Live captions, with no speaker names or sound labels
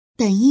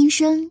本音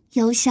声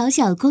由小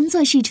小工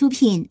作室出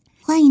品，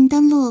欢迎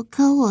登录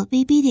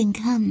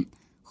Kouwobb.com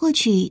获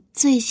取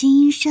最新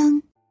音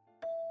声。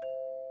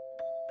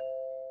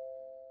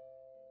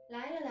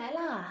来了来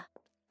了，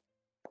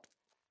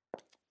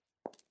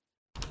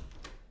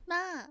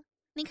妈，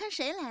你看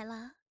谁来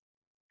了？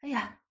哎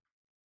呀，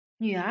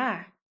女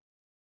儿，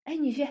哎，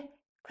女婿，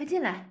快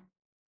进来。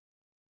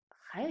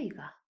还有一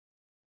个，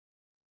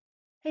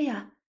哎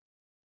呀，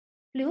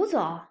刘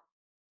总，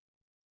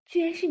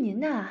居然是您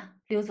呐，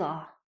刘总。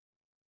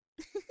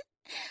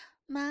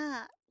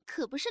妈，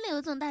可不是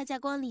刘总大驾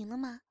光临了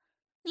吗？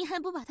你还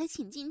不把他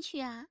请进去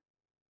啊？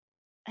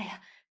哎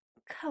呀，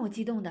看我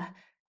激动的，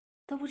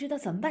都不知道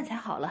怎么办才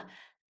好了。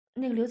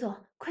那个刘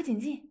总，快请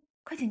进，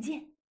快请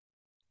进。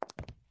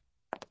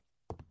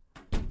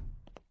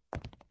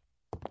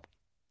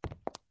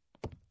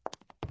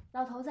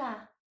老头子，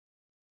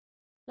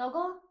老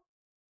公，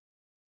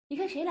你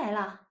看谁来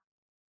了？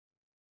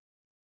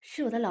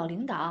是我的老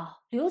领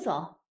导刘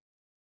总，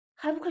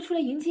还不快出来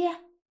迎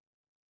接？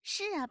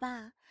是啊，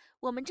爸，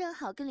我们正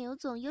好跟刘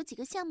总有几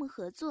个项目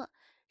合作，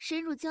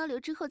深入交流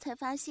之后才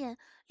发现，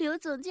刘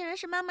总竟然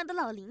是妈妈的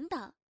老领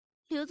导。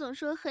刘总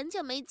说很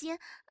久没见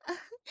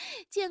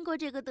过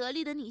这个得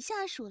力的女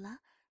下属了，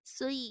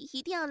所以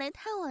一定要来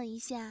探望一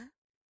下。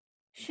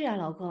是啊，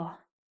老公，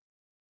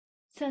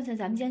算算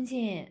咱们将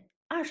近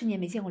20年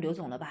没见过刘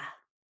总了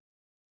吧？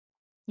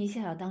你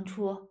想想当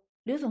初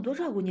刘总多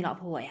照顾你老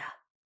婆我呀。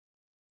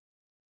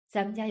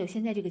咱们家有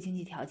现在这个经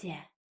济条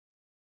件，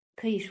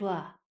可以说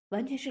啊，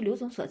完全是刘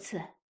总所赐，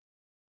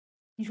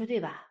你说对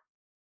吧？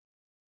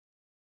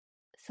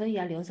所以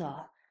啊，刘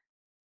总，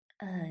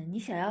你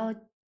想要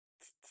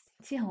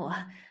见我，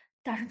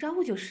打声招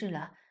呼就是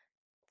了，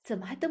怎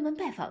么还登门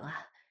拜访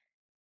啊？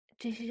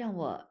真是让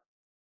我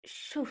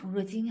受宠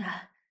若惊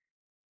啊！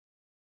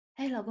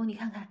哎，老公，你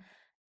看看，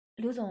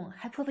刘总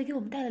还颇费给我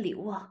们带了礼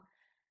物。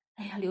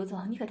哎呀，刘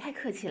总，你可太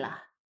客气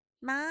了。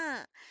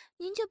妈，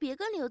您就别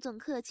跟刘总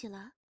客气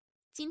了。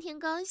今天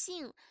高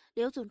兴，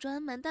刘总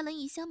专门带了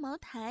一箱茅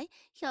台，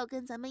要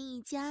跟咱们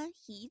一家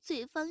一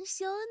醉方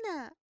休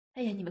呢。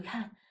哎呀，你们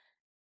看，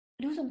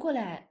刘总过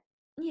来，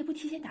你也不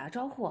提前打个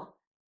招呼，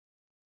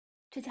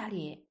这家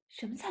里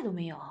什么菜都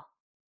没有。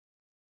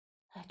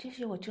哎，真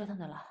是我折腾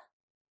的了。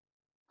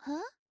啊，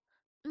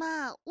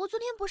妈，我昨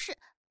天不是，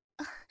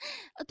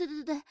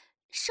对，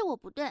是我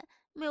不对，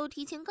没有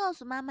提前告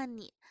诉妈妈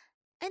你。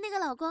哎，那个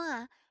老公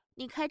啊，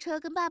你开车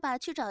跟爸爸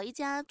去找一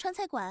家川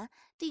菜馆，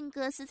订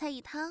个4菜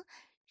1汤，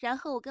然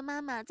后我跟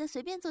妈妈再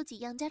随便做几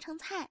样家常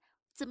菜，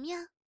怎么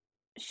样？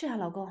是啊，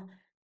老公，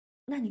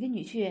那你跟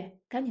女婿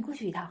赶紧过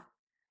去一趟，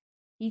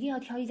一定要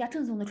挑一家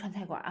正宗的川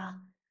菜馆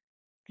啊。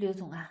刘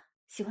总啊，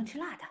喜欢吃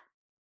辣的。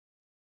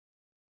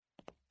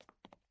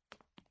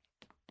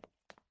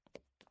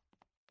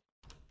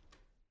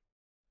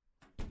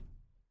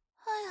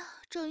哎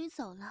呀，终于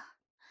走了，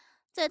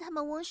在他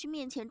们翁婿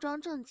面前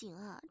装正经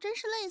啊，真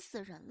是累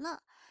死人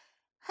了。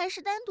还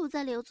是单独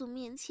在刘总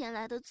面前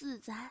来的自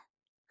在。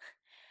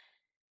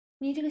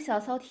你这个小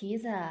骚蹄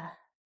子，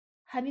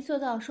还没做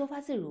到收发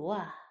自如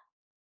啊！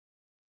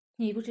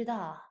你不知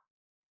道，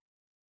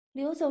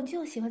刘总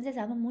就喜欢在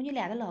咱们母女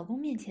俩的老公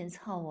面前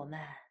操我们。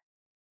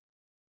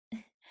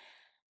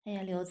哎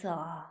呀，刘总，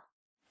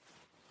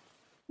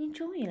您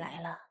终于来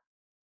了。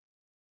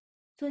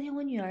昨天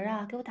我女儿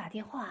啊给我打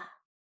电话，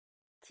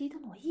激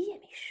动的我一夜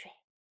没睡，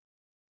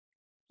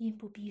阴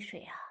部逼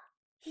水啊，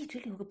一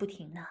直流个不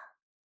停呢。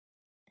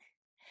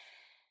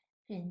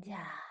人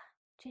家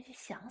真是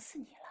想死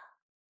你了。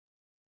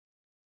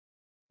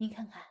您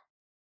看看，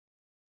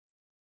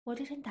我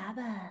这身打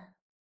扮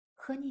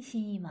合你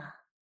心意吗？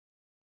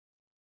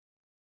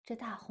这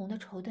大红的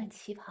绸缎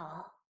旗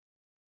袍，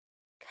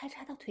开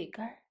叉到腿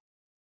根儿，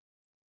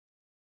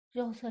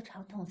肉色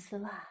长筒丝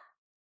袜，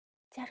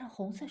加上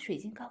红色水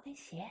晶高跟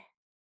鞋，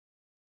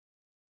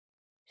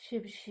是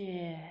不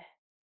是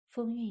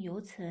风韵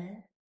犹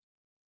存，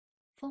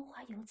风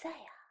华犹在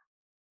呀？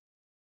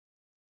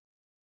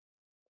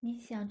你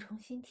想重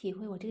新体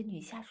会我这个女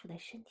下属的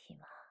身体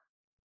吗？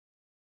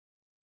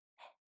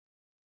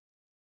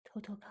偷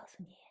偷告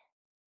诉你，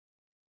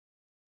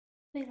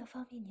为了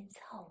方便您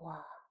操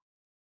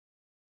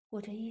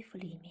我这衣服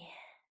里面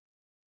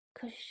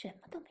可是什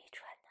么都没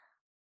穿呢。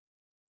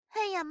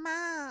哎呀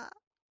妈，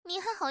你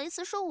还好意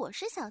思说我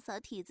是小骚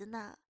蹄子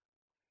呢？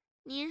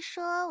您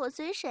说我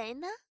随谁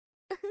呢？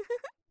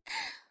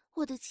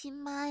我的亲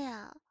妈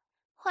呀！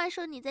话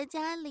说你在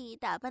家里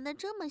打扮得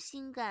这么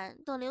性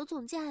感，等刘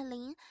总驾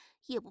临，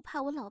也不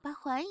怕我老爸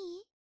怀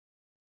疑？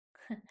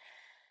哼，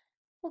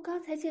我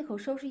刚才借口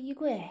收拾衣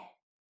柜，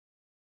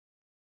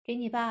给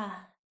你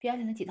爸表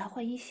演了几套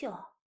换衣秀，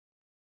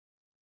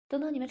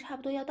等到你们差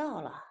不多要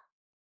到了，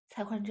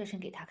才换这身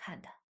给他看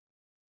的。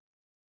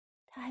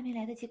他还没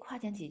来得及夸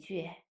奖几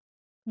句，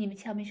你们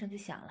敲门声就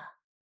响了，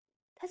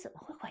他怎么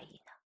会怀疑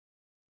呢？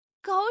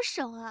高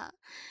手啊！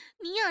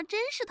您呀，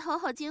真是讨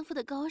好奸夫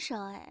的高手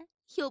哎，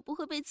又不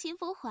会被亲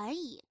夫怀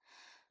疑。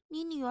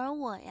你女儿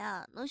我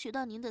呀，能学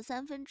到您的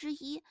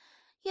1/3，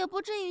也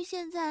不至于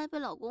现在被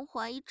老公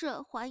怀疑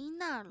这怀疑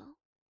那了。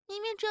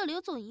明明只有刘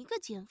总一个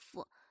奸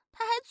夫，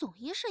他还总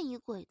疑神疑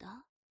鬼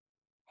的。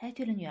哎，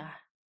对了，女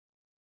儿，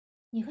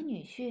你和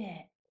女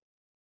婿，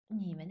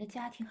你们的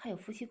家庭还有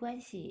夫妻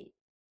关系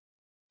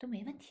都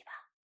没问题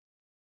吧？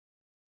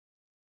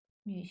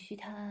女婿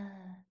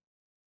他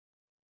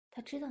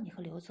知道你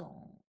和刘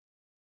总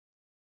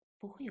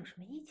不会有什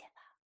么意见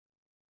吧？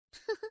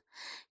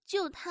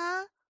就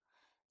他，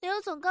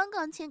刘总刚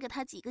刚签给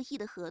他几个亿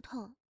的合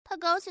同，他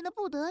高兴得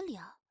不得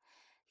了，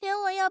连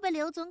我要被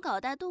刘总搞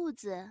大肚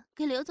子、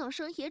给刘总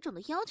生野种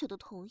的要求都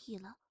同意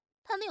了，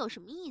他能有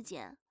什么意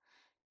见？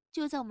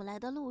就在我们来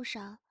的路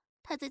上，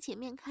他在前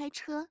面开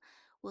车，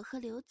我和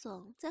刘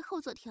总在后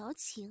座调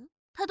情，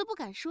他都不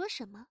敢说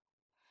什么，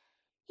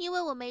因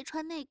为我没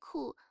穿内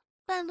裤，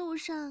半路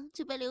上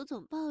就被刘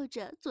总抱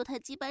着坐他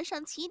鸡巴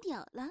上起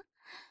屌了。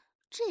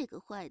这个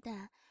坏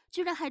蛋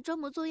居然还装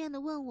模作样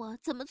的问我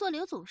怎么坐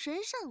刘总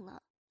身上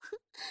了。哼，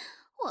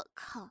我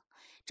靠，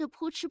这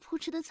扑哧扑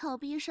哧的草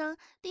逼声，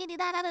滴滴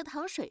答答的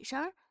淌水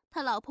声，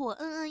他老婆我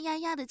嗯嗯呀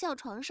呀的叫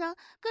床声，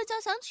跟交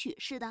响曲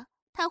似的，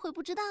他会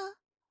不知道？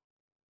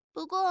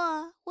不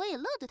过我也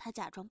乐得他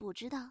假装不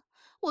知道，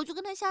我就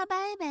跟他瞎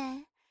掰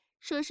呗，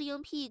说是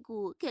用屁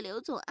股给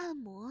刘总按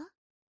摩。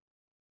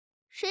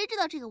谁知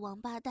道这个王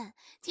八蛋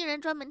竟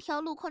然专门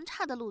挑路况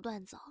差的路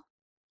段走，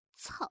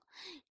操，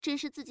真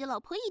是自己老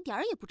婆一点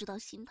儿也不知道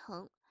心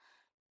疼，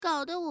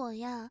搞得我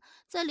呀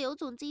在刘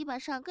总鸡巴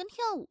上跟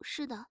跳舞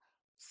似的，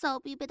骚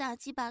逼被大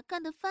鸡巴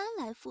干得翻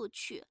来覆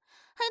去，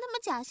还他妈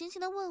假惺惺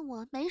的问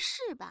我没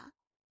事吧？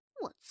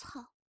我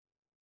操！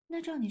那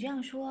照你这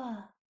样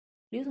说，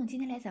刘总今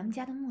天来咱们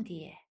家的目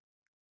的，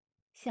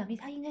想必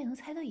他应该能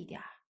猜到一点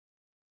儿。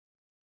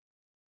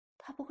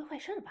他不会坏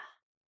事吧？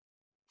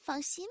放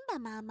心吧，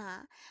妈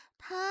妈，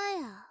他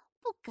呀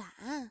不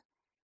敢，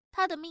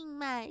他的命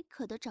脉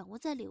可都掌握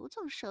在刘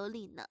总手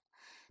里呢，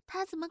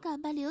他怎么敢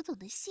败刘总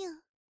的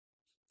兴？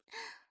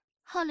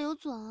好，刘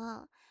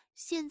总，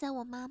现在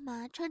我妈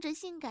妈穿着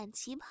性感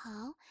旗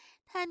袍，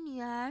她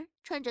女儿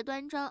穿着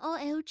端庄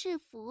OL 制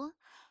服，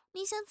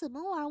你想怎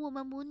么玩我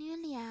们母女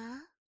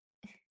俩？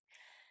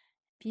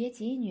别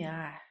急，女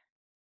儿。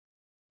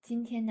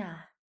今天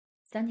呢，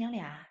咱娘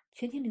俩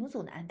全听刘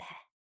总的安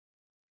排。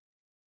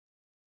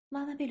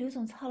妈妈被刘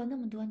总操了那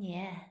么多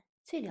年，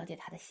最了解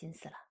他的心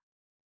思了。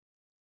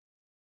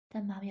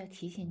但妈妈要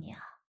提醒你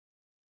啊，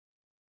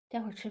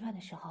待会儿吃饭的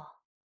时候，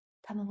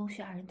他们翁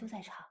婿二人都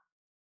在场，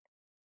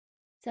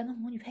咱们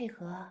母女配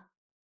合，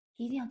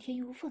一定要天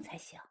衣无缝才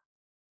行。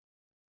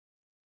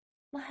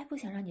妈还不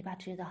想让你爸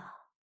知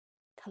道，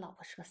他老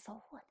婆是个骚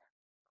货呢。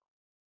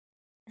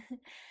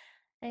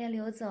哎呀，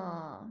刘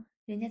总，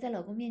人家在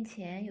老公面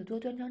前有多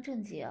端庄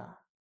正经，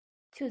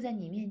就在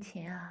你面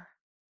前啊，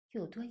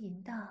有多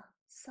淫荡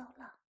骚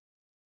浪，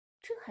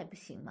这还不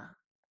行吗？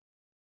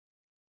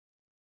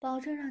保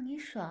证让你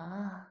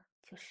爽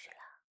就是了。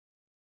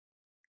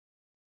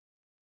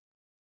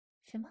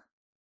什么？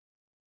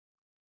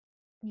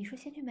你说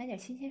先去买点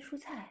新鲜蔬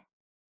菜，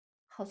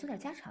好做点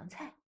家常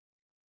菜？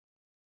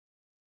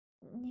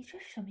你这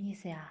是什么意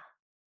思呀？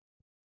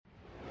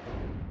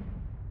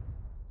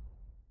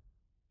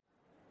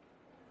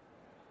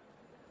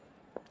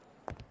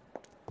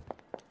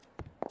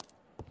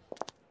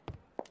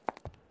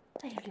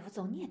哎呀，刘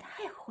总，你也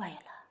太坏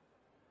了，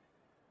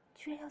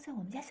居然要在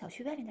我们家小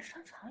区外面的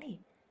商场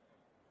里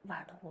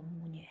玩弄我们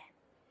母女。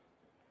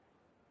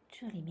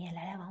这里面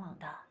来来往往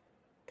的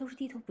都是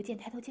低头不见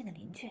抬头见的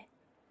邻居，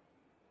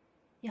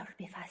要是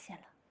被发现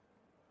了，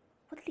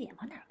我的脸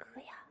往哪儿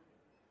搁呀？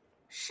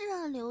是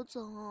啊，刘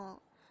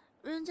总，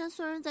人家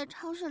虽然在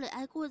超市里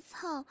挨过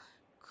操，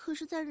可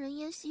是在人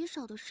烟稀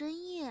少的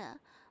深夜，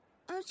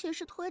而且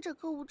是推着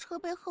购物车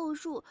背后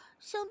入，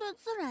相对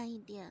自然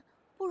一点，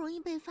不容易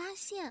被发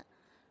现。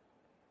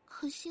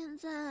可现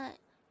在，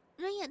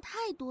人也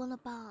太多了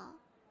吧？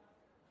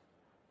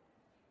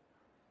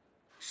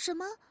什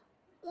么？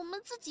我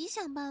们自己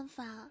想办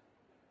法？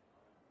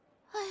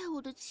哎呀，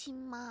我的亲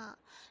妈！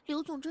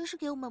刘总真是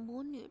给我们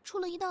母女出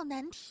了一道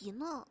难题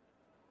呢。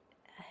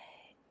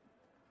哎，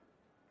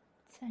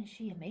暂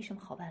时也没什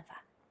么好办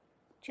法。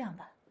这样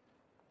吧，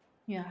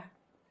女儿，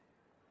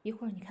一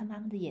会儿你看妈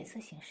妈的眼色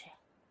行事，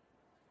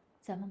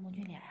咱们母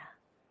女俩呀，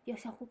要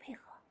相互配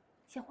合，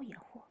相互掩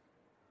护，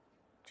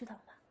知道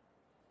吗？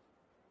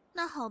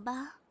那好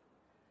吧。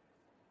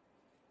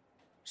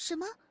什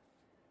么？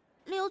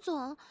刘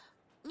总，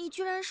你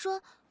居然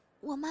说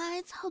我妈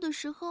挨操的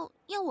时候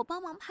要我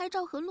帮忙拍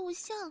照和录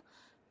像，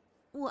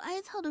我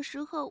挨操的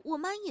时候我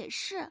妈也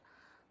是，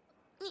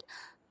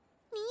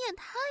你也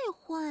太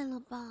坏了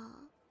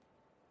吧！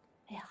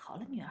哎呀，好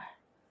了，女儿，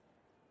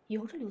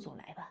由着刘总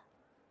来吧，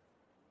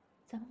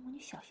咱们母女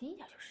小心一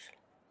点就是了。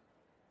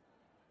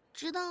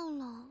知道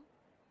了。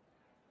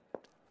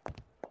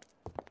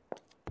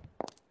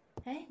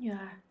哎，女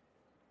儿，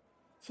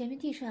前面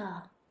地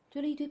上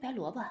堆了一堆白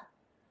萝卜，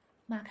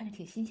妈看着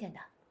挺新鲜的，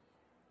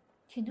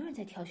挺多人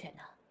在挑选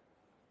的，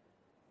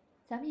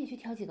咱们也去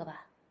挑几个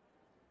吧。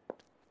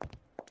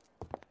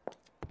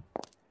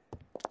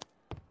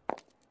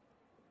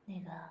那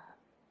个，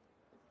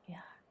女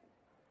儿，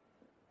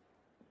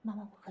妈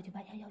妈，我可就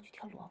弯下腰去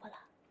挑萝卜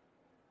了。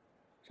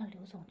让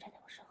刘总站在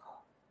我身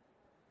后，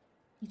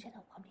你站在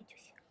我旁边就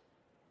行。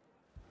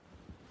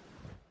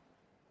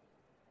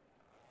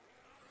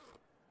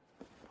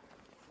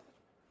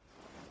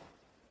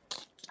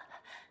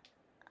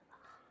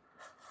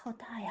好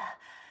大呀！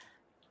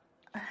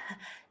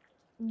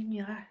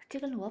女儿，这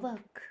个萝卜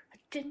可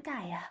真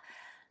大呀！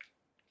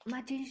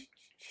妈真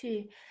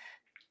是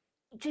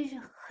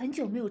很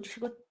久没有吃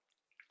过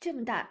这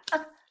么大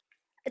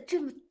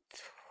这么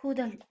粗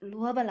的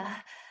萝卜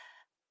了，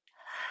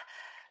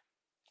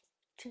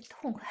真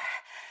痛快！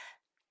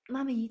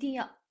妈妈一定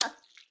要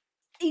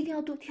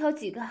多挑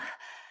几个，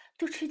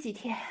多吃几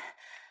天。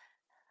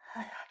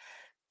哎呀，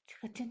这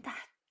个真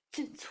大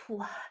真粗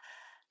啊！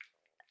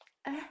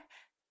哎，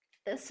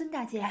孙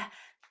大姐，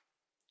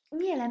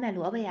你也来买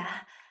萝卜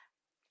呀？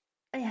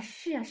哎呀，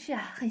是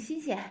啊，很新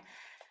鲜，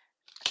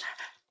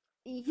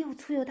又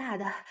粗又大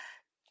的，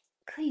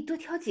可以多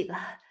挑几个。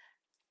啊，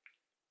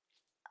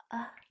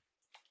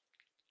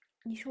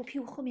你说我屁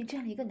股后面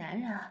站了一个男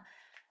人啊？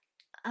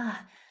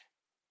啊，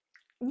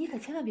你可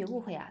千万别误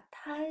会啊，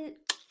他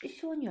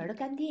是我女儿的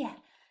干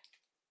爹，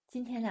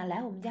今天呢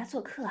来我们家做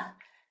客，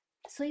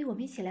所以我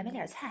们一起来买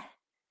点菜。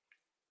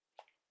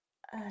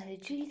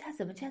至于他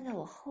怎么站在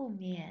我后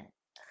面，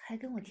还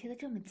跟我贴得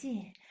这么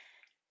近，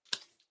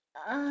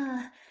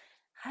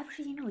还不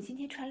是因为我今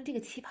天穿了这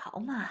个旗袍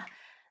嘛，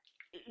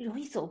容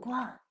易走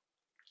光。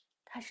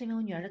他是因为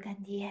我女儿的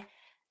干爹，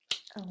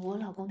我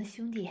老公的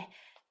兄弟，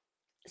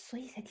所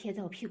以才贴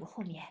在我屁股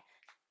后面，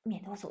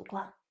免得我走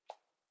光。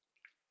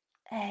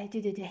哎，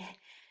对，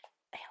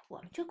哎呀，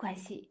我们这关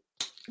系，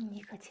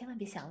你可千万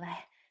别想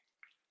歪。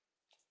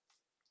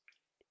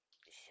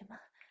什么？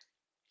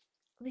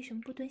为什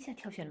么不蹲下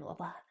挑选萝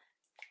卜？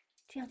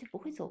这样就不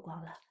会走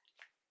光了。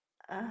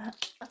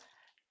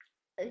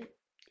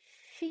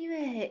是因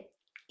为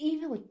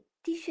我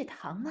低血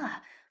糖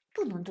嘛，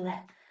不能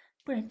蹲，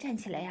不然站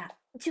起来呀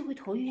就会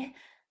头晕，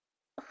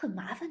很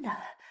麻烦的。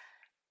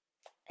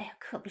哎呀，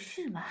可不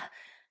是嘛，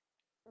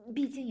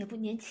毕竟也不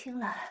年轻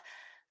了。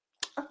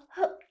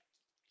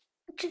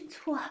真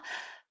粗啊！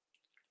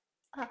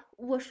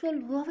我说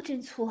萝卜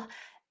真粗。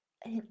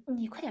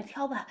你快点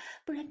挑吧，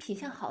不然品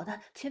相好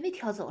的全被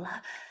挑走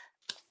了。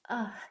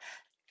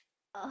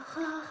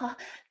好，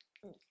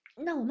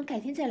那我们改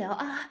天再聊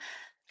啊。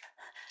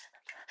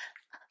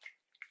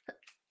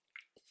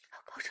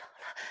要高潮了。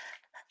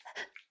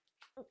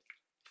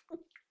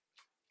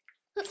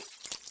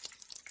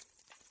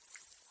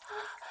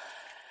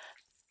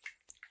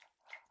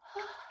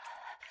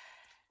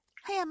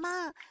哎呀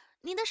妈，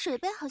您的水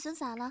杯好像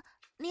洒了，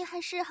您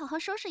还是好好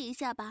收拾一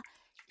下吧，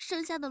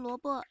剩下的萝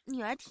卜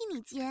女儿替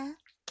你煎。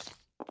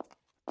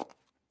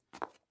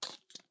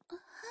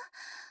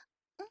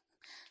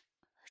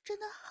真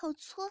的好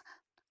粗，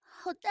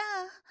好大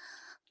啊！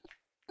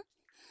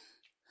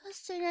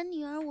虽然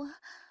女儿我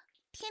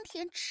天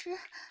天吃，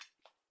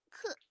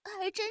可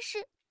还真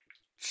是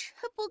吃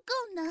不够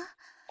呢。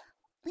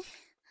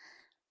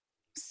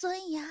所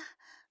以呀，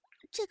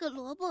这个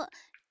萝卜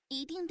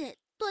一定得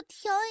多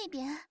挑一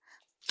点。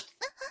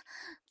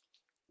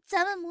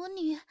咱们母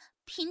女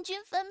平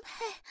均分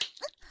配，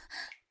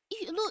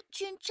雨露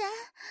均沾，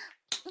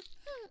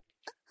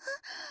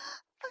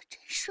真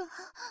爽！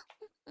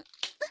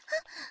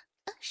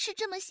是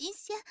这么新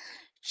鲜，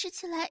吃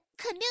起来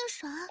肯定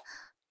爽。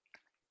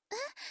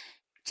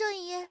周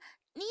姨，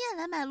你也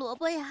来买萝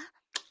卜呀？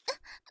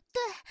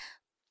对，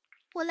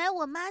我来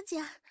我妈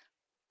家，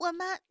我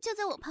妈就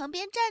在我旁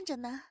边站着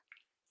呢。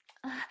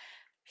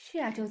是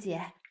啊，周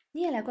姐，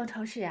你也来逛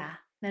超市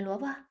啊？买萝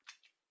卜？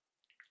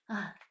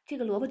这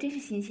个萝卜真是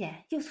新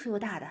鲜，又粗又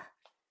大的。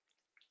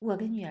我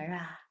跟女儿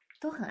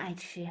都很爱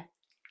吃，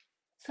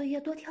所以要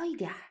多挑一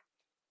点儿。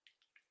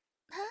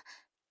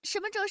什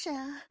么周婶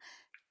啊？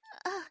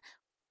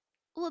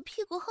我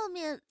屁股后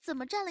面怎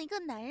么站了一个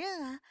男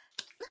人啊？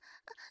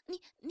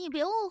你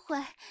别误会，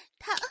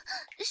他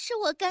是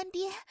我干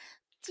爹，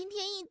今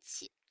天一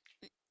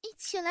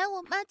起来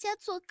我妈家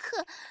做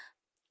客，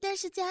但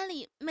是家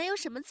里没有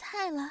什么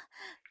菜了，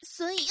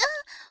所以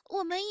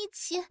我们一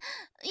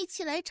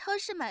起来超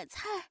市买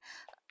菜。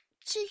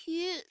至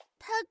于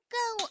他干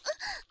我，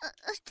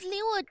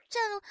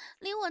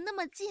离我那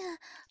么近，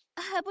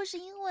还不是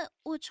因为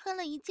我穿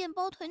了一件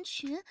包臀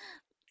裙，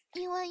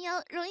一弯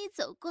腰容易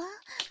走光。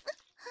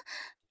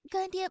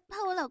干爹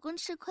怕我老公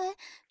吃亏，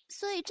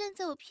所以站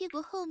在我屁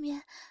股后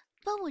面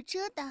帮我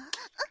遮挡。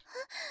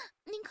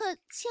您可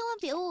千万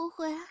别误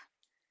会啊！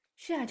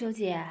是啊，周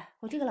姐，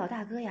我这个老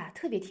大哥呀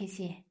特别贴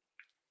心。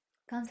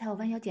刚才我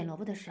弯腰捡萝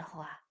卜的时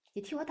候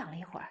也替我挡了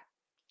一会儿，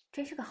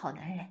真是个好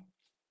男人。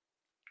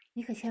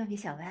你可千万别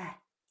想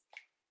歪。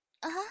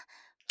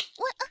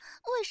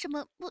为什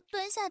么不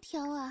蹲下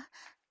挑啊？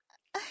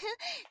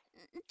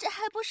这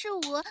还不是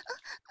我，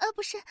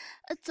不是，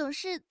总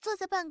是坐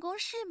在办公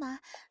室嘛，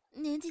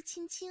年纪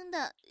轻轻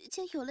的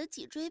就有了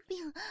脊椎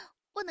病，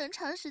不能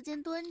长时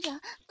间蹲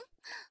着，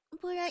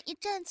不然一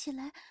站起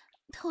来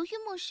头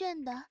晕目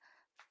眩的。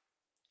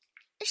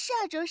是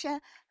啊，周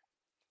婶，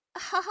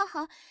好，好，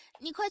好，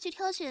你快去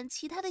挑选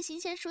其他的新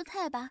鲜蔬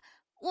菜吧，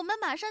我们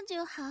马上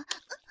就好。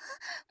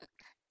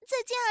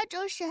再见啊，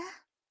周婶。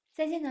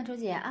再见呢，周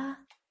姐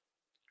啊。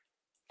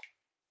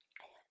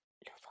哎呀，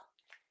刘总，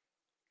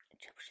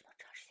这不是能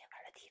长时间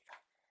玩的地方。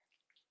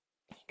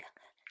您看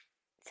看，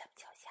咱们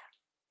脚下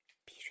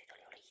鼻水都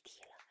流了一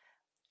地了，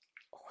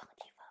我换个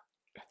地方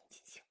让您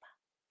尽兴吧。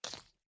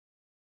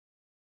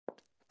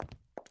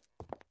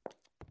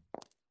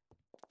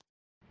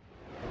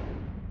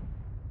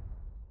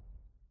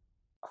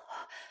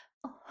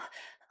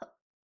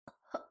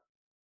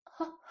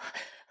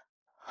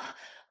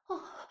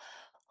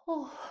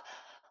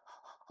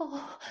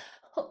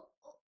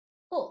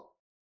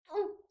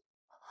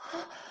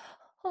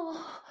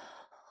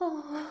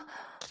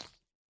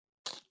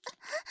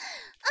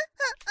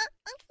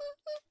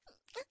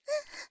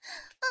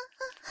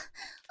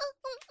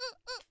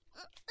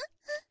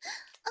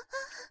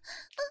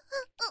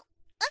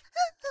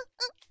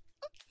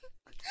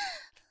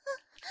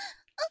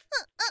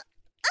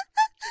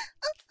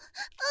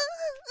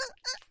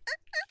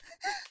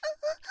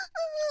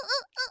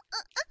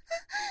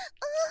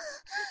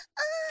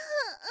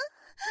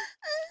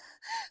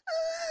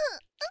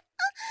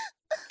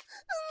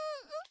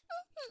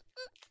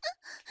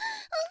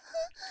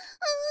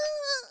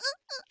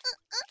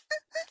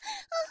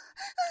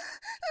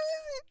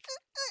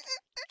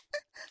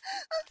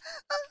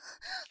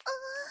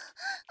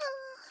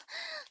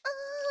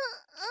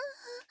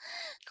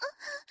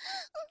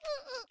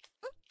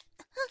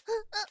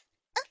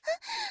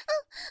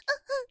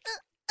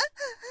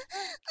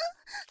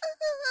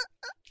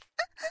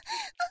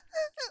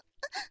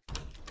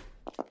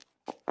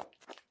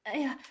哎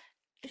呀，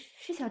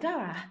是小赵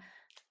啊。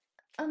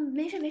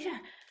没事没事，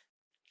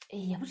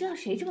也不知道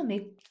谁这么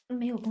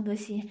没有公德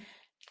心，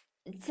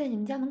在你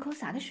们家门口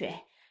洒的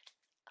水，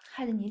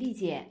害得你丽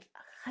姐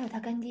还有她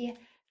干爹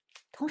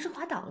同时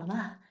滑倒了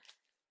嘛。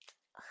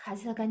孩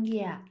子他干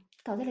爹啊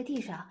倒在了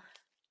地上，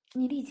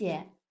你丽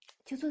姐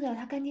就坐在了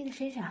他干爹的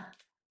身上。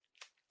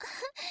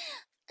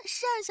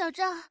是啊，小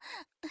赵，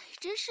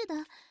真是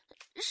的，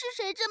是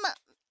谁这么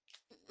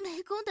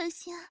没公德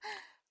心啊？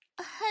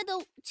害得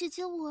姐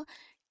姐我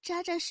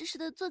扎扎实实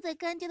的坐在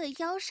干爹的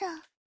腰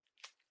上。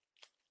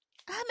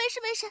啊，没事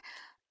没事，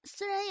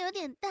虽然有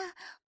点大，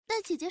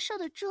但姐姐受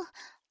得住。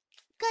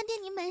干爹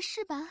您没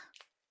事吧？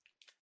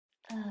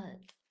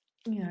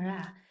女儿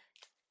啊，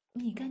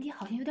你干爹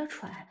好像有点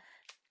喘，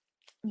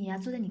你呀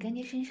坐在你干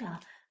爹身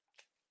上，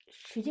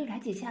使劲来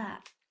几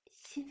下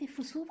心肺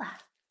复苏吧。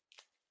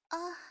啊，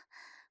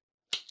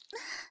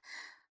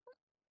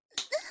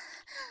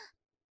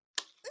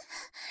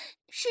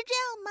是这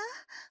样吗？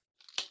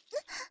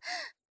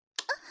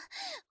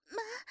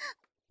妈，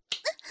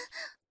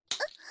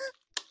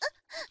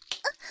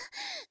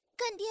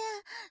干爹，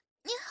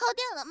你好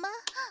点了吗？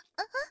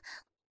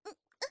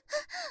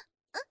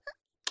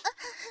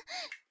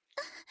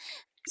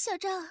小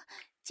赵，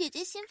姐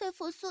姐心肺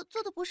复苏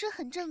做的不是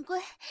很正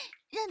规，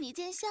让你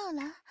见笑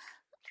了。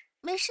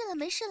没事了，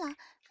没事了，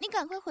你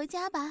赶快回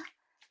家吧。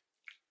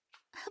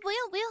不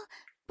用，不用，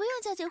不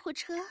用叫救护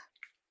车。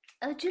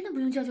真的不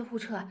用叫救护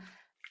车。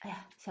哎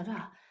呀，小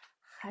赵，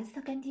孩子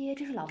他干爹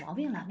这是老毛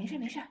病了，没事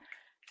没事。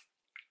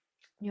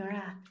女儿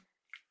啊，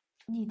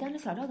你当着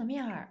小赵的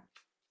面儿，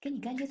给你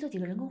干爹做几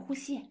个人工呼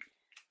吸，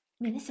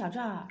免得小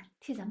赵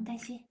替咱们担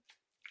心。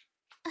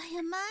哎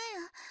呀妈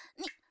呀，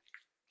你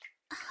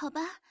好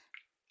吧，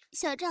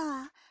小赵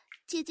啊，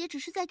姐姐只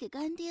是在给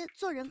干爹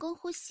做人工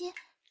呼吸，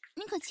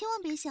你可千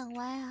万别想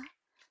歪啊。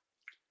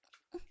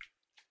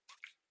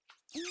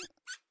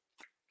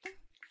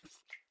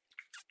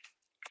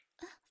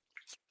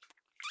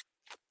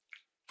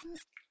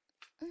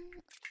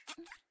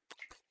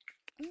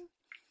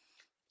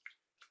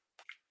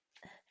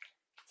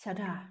小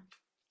赵，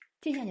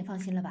这下你放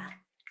心了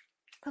吧？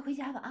快回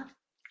家吧啊！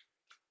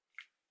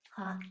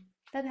好，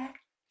拜拜。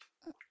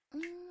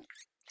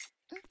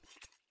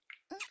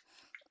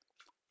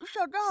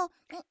小赵，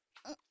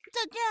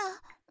再见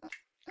啊。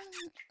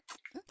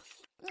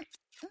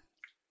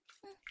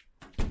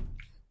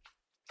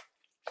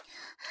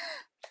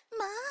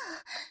妈，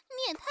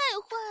你也太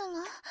坏了，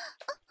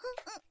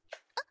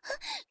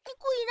你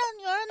故意让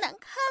女儿难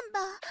看吧？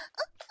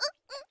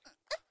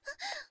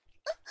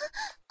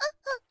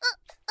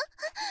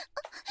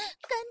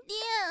干爹，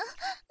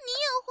你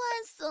也坏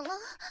死了！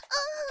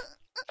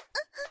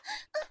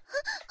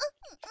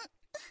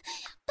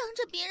当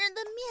着别人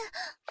的面，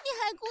你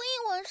还故意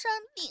往上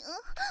顶，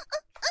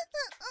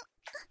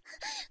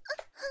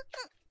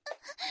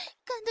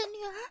干的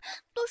女儿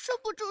都收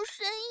不住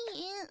呻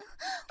吟。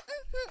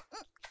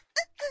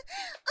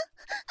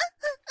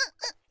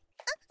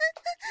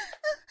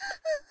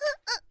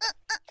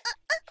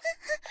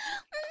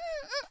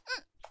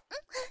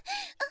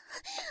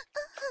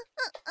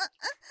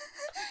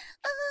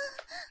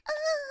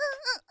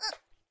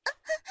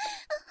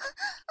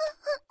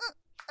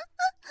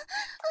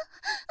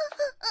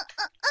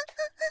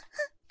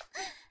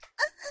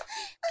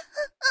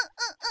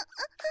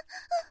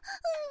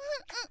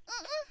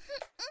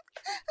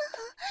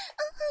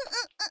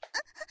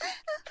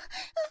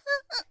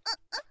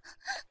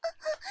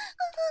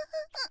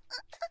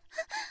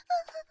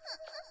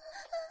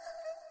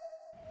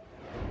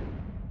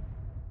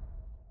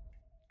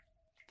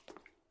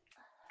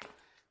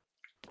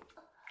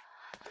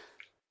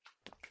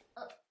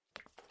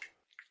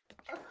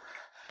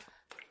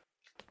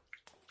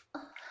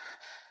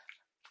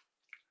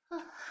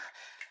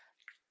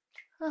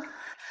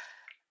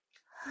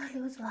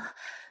刘总，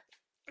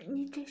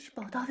您真是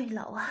宝刀未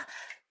老啊，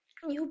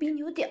牛逼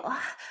牛屌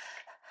啊！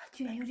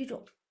居然用这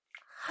种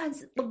汉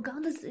子蹦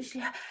钢的姿势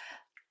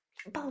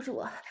抱着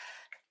我，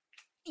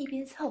一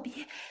边操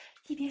逼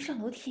一边上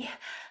楼梯。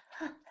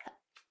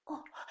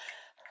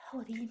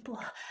我的阴部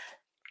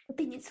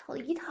被你操得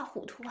一塌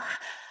糊涂啊！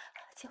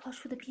浇好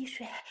出的逼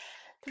水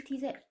都滴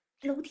在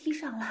楼梯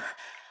上了，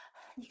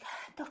你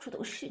看到处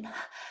都是呢。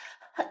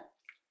哎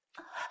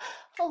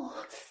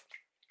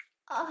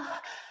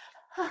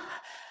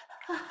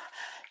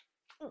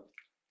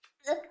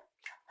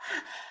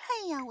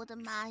呀，我的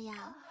妈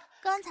呀！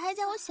刚才还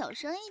叫我小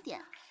声一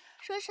点，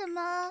说什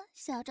么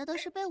小赵都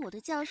是被我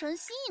的叫声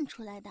吸引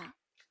出来的。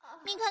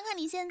你看看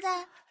你现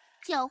在，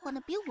叫唤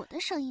的比我的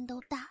声音都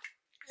大。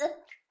糟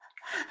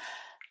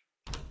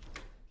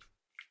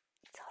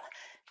了，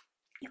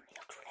有人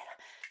要出来了！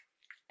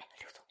哎呀，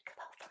刘总，快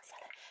把我放下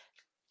来！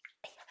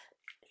哎呀，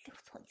刘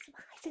总，你怎么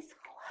还在操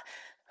啊？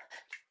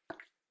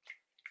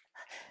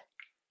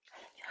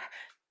女儿，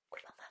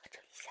快帮妈妈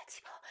整理一下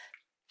旗袍，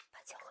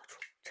把交合处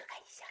遮盖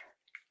一下。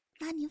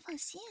妈，您放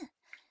心，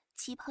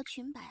旗袍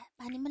裙摆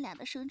把你们俩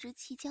的生殖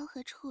器交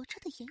合处遮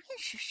得严严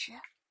实实。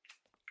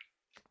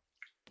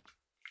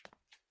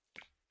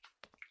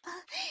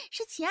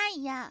是秦阿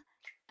姨呀。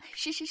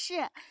是，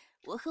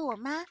我和我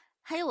妈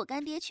还有我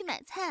干爹去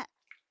买菜，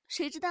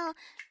谁知道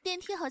电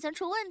梯好像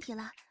出问题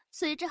了，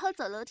所以只好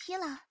走楼梯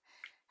了。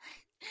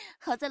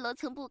好在楼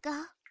层不高。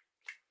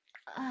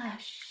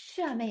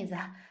是啊，妹子。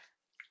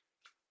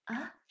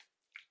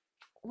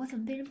我怎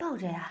么被人抱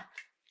着呀？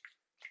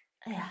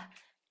哎呀，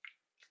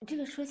这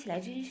个说起来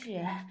真是，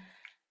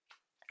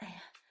哎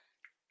呀，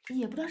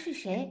也不知道是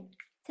谁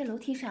在楼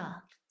梯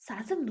上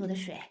洒这么多的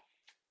水，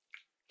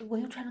我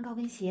又穿着高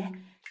跟鞋，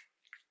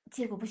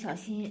结果不小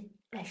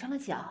心崴伤了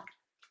脚。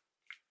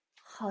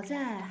好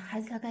在孩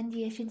子他干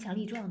爹身强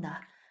力壮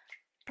的，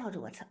抱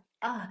着我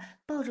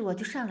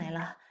就上来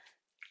了。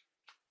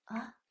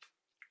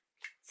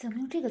怎么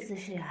用这个姿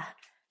势啊？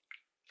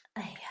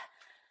哎呀，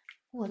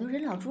我都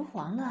人老珠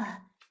黄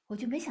了，我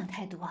就没想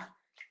太多，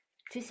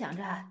只想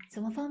着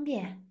怎么方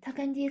便他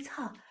干爹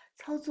操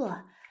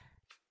作，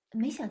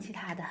没想其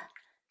他的。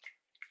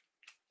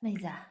妹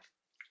子，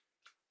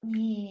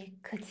你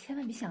可千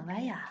万别想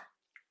歪呀！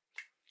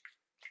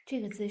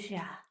这个姿势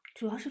啊，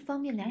主要是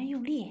方便男人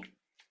用力。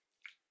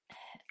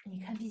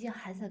你看，毕竟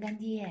孩子的干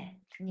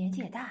爹年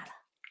纪也大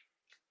了，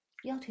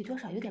腰腿多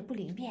少有点不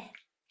灵便。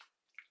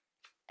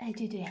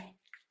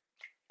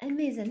对，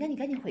妹子，那你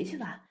赶紧回去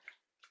吧，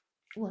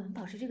我们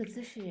保持这个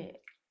姿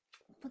势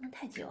不能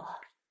太久。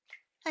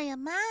哎呀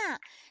妈，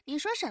你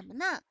说什么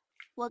呢？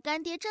我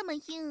干爹这么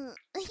硬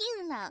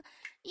朗，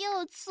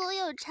又粗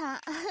又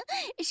长，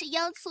是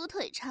腰粗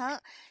腿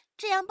长，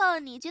这样抱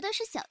你绝对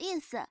是小意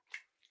思。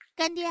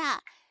干爹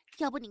啊，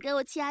要不你给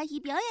我齐阿姨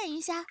表演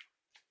一下？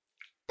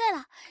对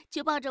了，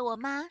就抱着我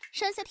妈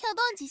上下跳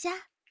动几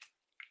下。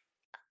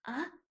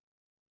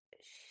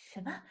什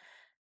么？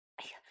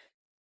哎呀，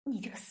你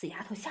这个死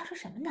丫头瞎说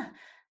什么呢？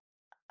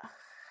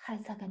孩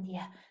子他干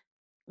爹，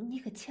你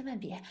可千万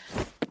别！哎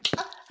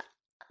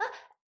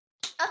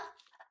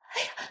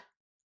呀，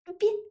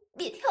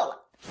别跳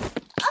了！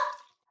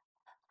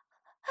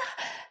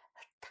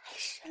太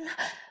深了！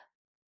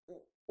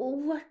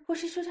我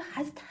是说这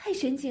孩子太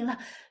神经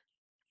了，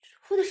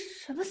出的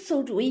什么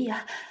馊主意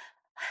呀！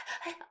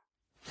哎呀！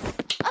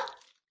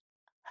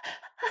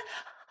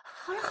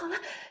好了，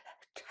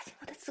扎进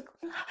我的子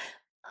宫了！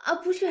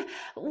不是，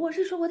我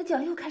是说我的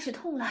脚又开始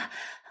痛了。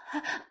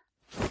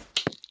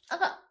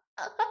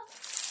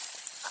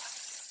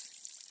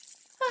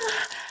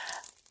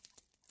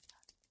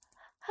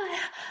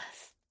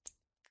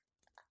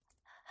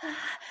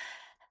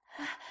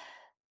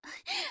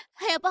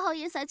哎呀，不好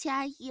意思啊，齐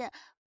阿姨，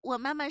我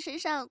妈妈身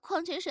上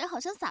矿泉水好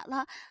像洒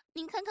了，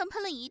您看看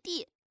喷了一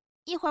地。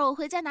一会儿我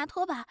回家拿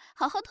拖把，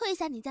好好拖一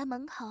下你家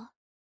门口。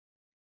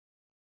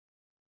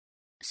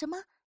什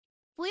么？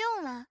不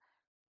用了，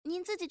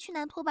您自己去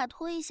拿拖把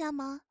拖一下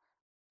吗？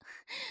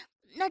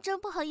那真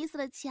不好意思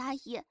了，齐阿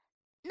姨，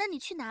那你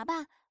去拿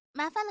吧，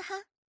麻烦了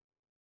哈。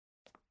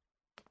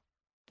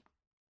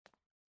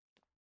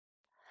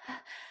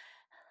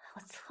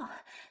我操，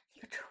你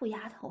个臭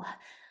丫头啊！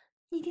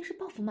你一定是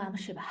报复妈妈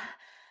是吧？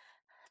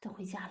等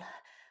回家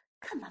了，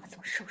看妈妈怎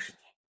么收拾你！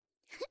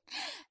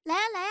来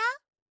呀，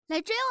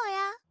来追我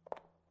呀！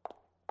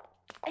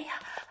哎呀，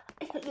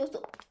刘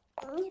总，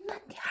你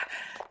慢点儿，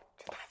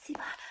这大鸡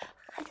巴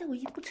还在我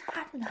阴部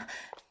插着呢，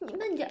你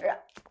慢点儿啊！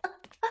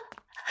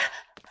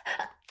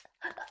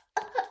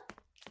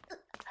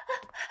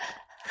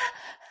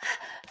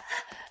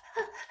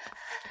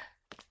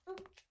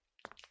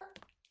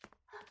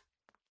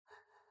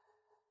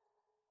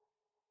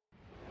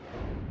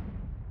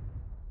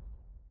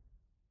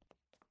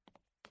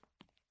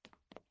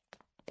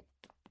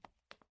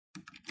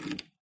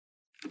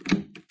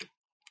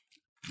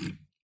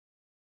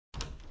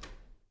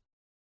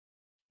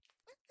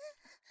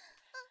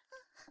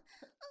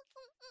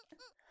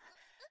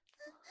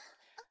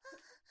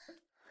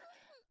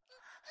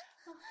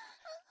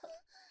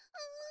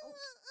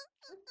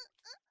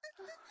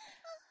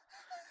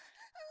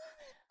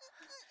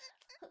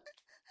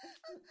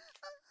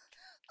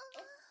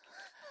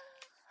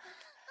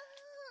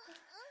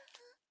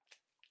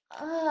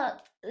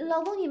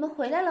老公，你们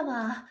回来了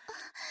吗？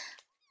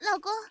老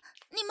公，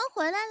你们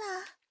回来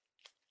了。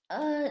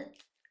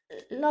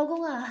老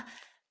公啊，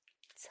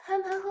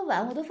餐盘和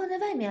碗我都放在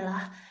外面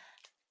了，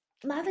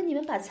麻烦你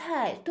们把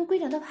菜都归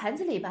整到盘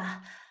子里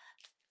吧。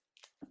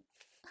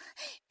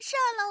是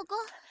啊，老公，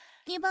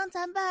你帮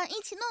咱爸一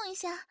起弄一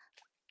下。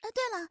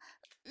对了，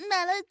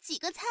买了几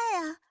个菜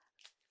啊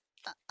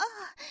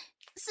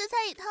？4菜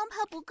1汤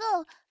怕不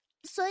够，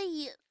所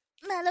以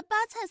买了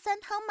8菜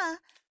3汤嘛。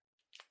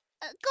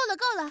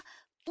够了，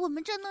我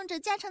们正弄着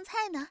家常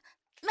菜呢，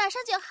马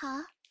上就好。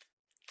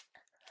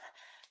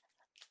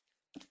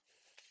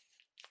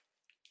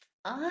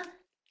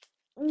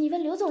你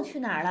问刘总去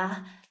哪儿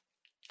了？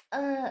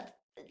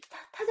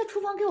他在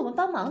厨房给我们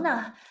帮忙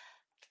呢，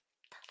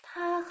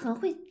他很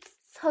会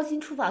操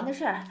心厨房的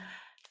事儿。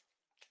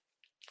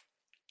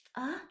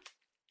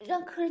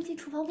让客人进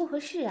厨房不合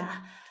适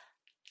啊！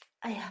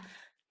哎呀，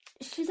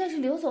实在是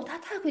刘总他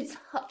太会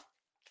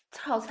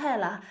炒菜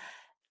了，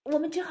我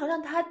们只好让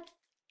他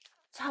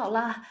炒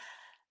了。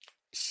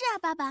是啊，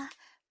爸爸，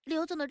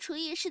刘总的厨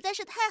艺实在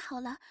是太好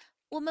了，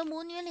我们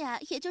母女俩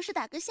也就是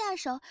打个下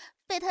手，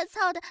被他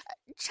炒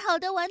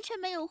的完全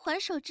没有还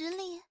手之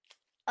力。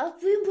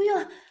不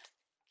用，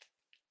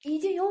已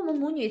经有我们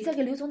母女在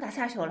给刘总打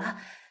下手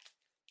了，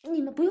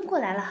你们不用过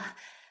来了。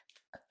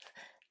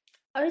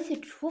而且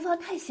厨房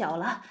太小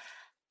了，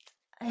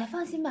哎呀，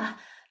放心吧，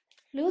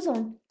刘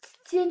总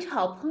煎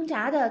炒烹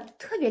炸的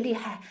特别厉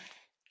害，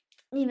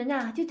你们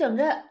呐就等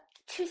着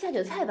吃下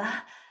酒菜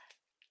吧。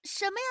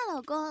什么呀，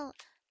老公？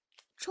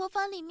厨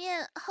房里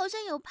面好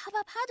像有啪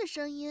啪啪的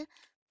声音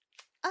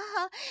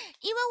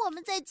因为我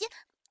们在煎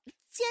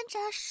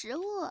炸食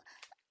物，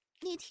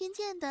你听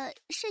见的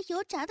是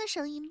油炸的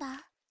声音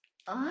吧？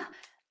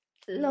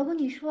老公，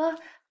你说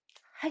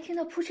还听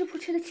到扑哧扑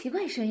哧的奇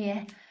怪声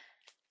音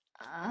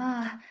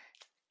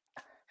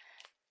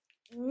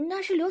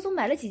那是刘总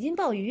买了几斤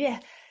鲍鱼，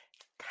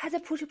他在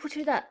扑哧扑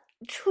哧的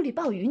处理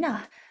鲍鱼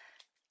呢。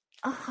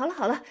好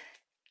了，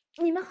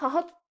你们好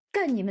好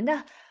干你们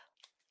的，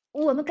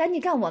我们赶紧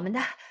干我们的，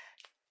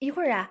一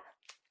会儿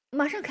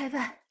马上开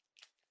饭。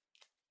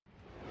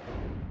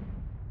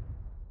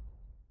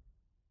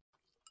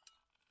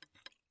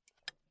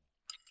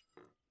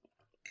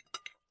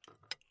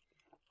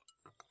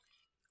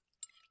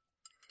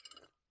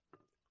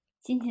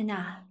今天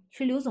呐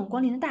是刘总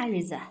光临的大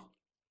日子，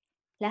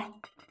来，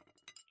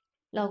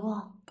老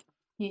公、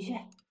女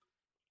婿，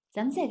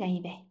咱们再干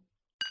一杯。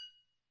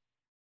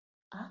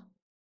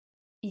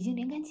已经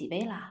连干几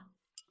杯了，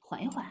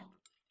缓一缓。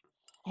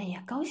哎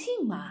呀，高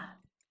兴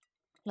嘛！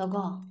老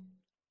公，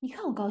你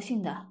看我高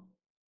兴的，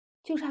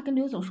就差跟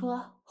刘总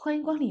说欢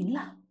迎光临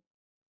了。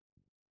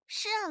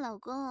是啊，老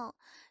公，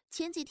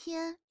前几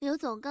天刘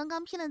总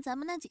刚批了咱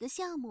们那几个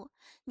项目，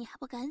你还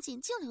不赶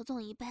紧敬刘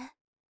总一杯？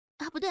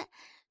不对，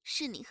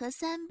是你喝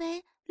3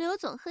杯，刘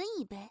总喝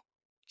1杯，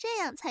这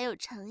样才有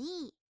诚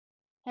意。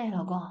哎，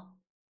老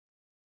公，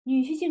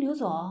女婿敬刘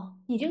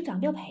总，你这个长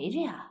辈要陪着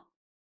呀。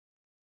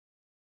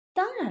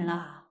当然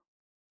了，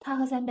他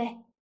喝3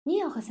杯，你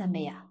也要喝3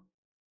杯呀。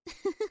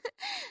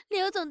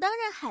刘总当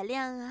然海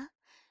量啊，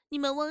你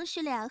们翁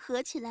婿俩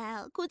合起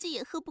来估计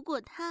也喝不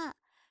过他。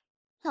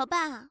老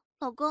爸、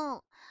老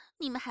公，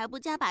你们还不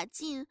加把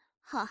劲，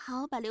好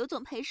好把刘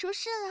总陪舒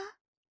适啊？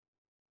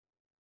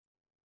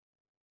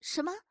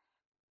什么？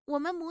我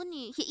们母女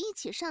也一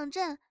起上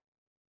阵？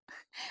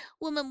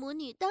我们母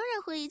女当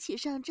然会一起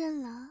上阵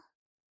了。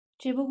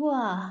只不过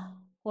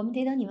我们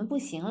得等你们不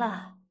行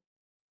了。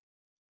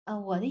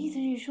我的意思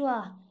是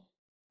说，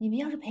你们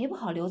要是陪不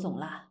好刘总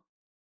了，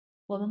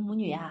我们母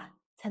女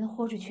才能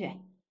豁出去，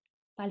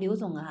把刘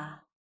总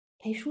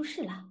陪舒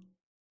适了。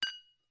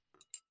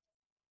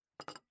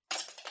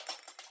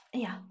哎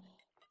呀，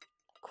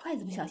筷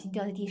子不小心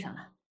掉在地上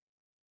了。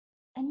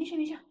没事，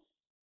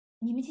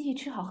你们继续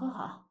吃好喝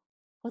好，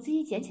我自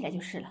己捡起来就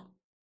是了。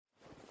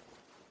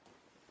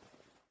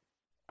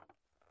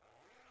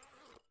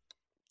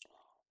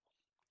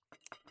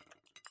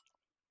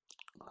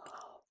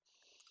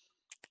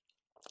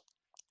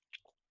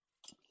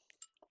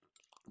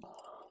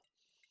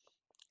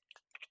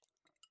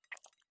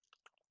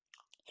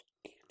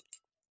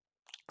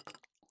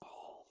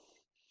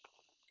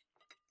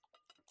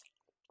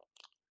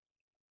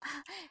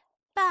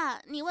爸，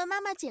你问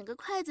妈妈捡个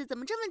筷子怎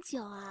么这么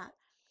久啊？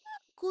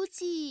估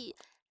计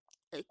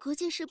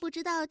是不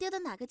知道掉到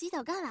哪个犄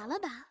角旮旯了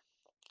吧？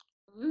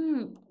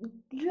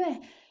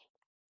对，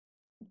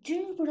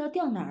真是不知道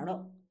掉哪儿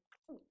了。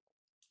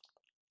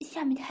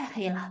下面太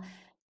黑了，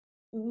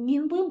你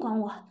们不用管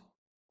我。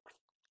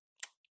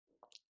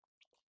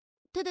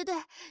对，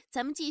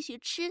咱们继续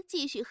吃，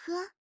继续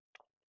喝。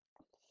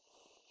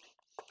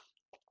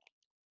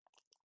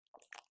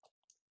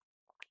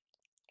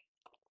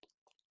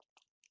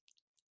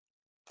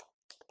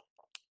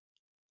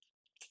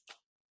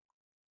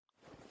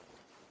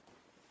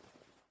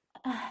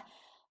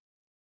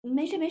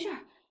没事，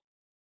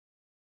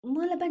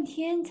摸了半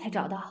天才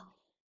找到。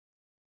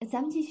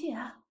咱们继续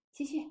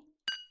继续。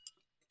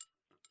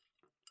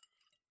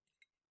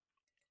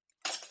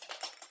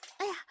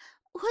哎呀，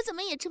我怎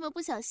么也这么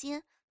不小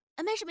心？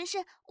没事没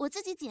事，我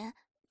自己捡，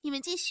你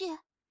们继续。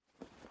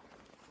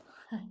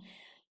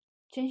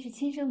真是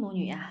亲生母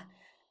女啊！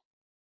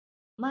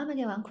妈妈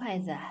掉完筷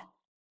子，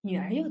女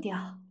儿又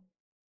掉。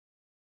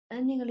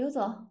那个刘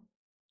总，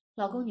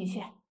老公女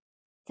婿，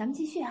咱们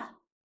继续啊。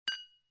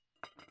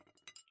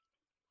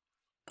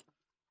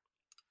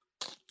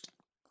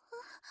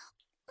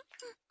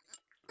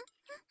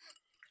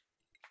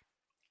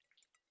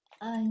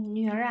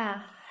女儿啊，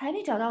还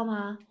没找到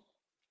吗？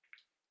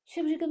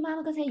是不是跟妈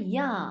妈刚才一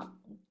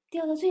样，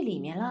掉到最里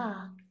面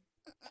了？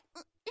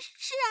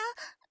是啊，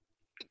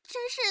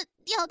真是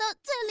掉到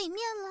最里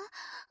面了，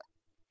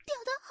掉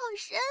得好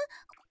深。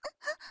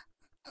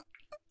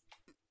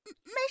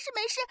没事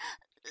没事，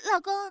老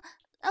公、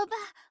老爸、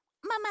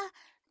妈妈，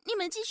你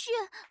们继续，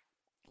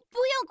不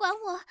用管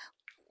我，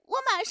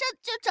我马上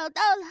就找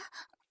到了。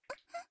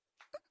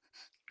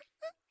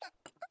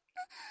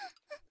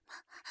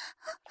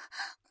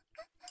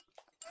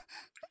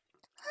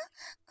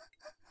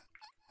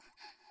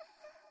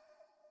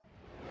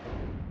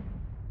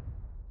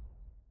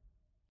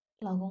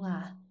老公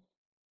啊，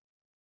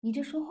你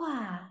这说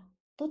话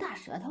都大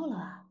舌头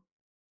了，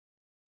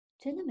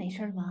真的没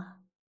事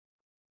吗？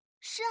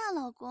是啊，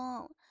老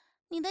公，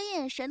你的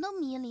眼神都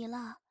迷离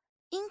了，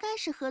应该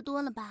是喝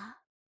多了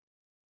吧？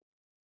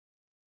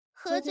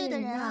喝醉的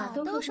人啊，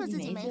都说自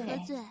己没喝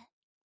醉。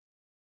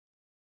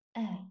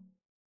哎，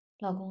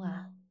老公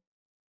啊，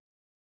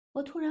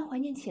我突然怀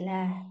念起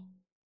来，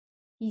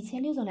以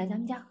前刘总来咱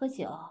们家喝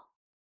酒，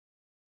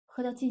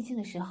喝到尽兴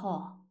的时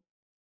候，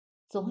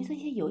总会做一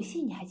些游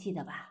戏，你还记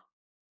得吧？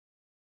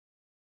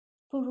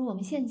不如我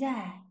们现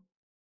在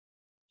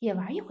也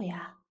玩一回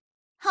啊！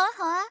好啊，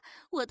好啊，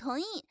我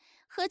同意。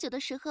喝酒的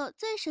时候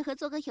最适合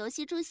做个游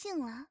戏助兴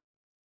了。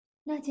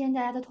那既然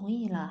大家都同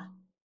意了，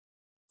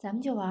咱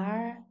们就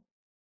玩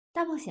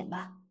大冒险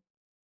吧。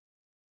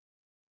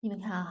你们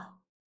看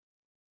啊，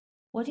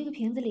我这个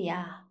瓶子里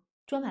呀，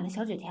装满了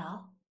小纸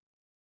条。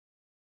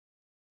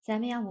咱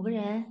们呀5个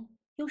人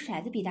用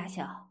骰子比大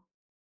小，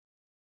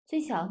最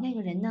小的那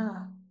个人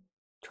呢，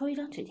抽一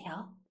张纸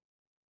条，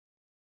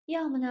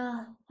要么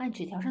呢按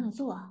纸条上的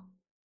做，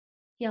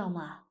要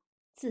么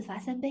自罚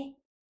3杯。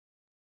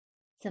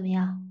怎么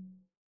样？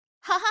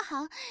好好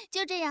好，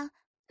就这样，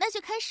那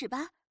就开始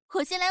吧。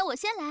我先来，我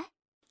先来。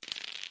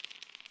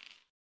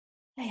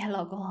哎呀，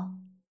老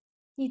公，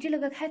你掷了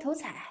个开头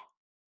彩，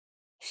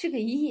是个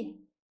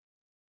1，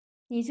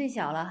你最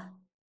小了。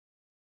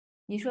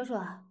你说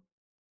说，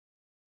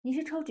你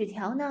是抽纸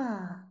条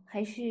呢，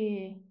还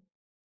是……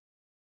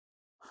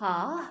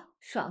好，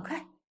爽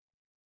快，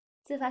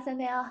自罚3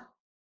杯啊！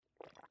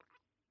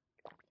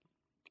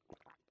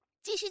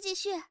继续继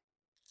续。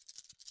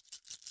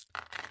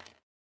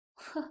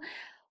呵，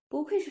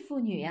不愧是妇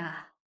女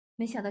呀，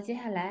没想到接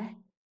下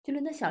来就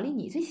轮到小丽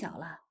你最小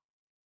了。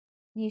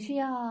你是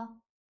要……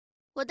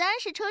我当然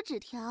是抽纸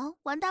条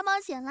玩大冒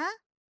险啦。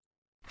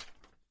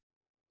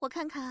我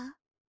看看啊，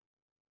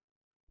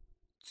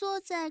坐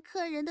在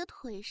客人的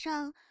腿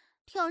上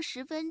跳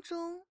10分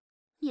钟，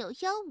扭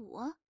腰舞。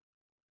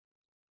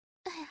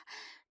哎呀，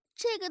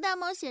这个大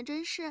冒险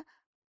真是……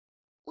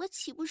我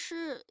岂不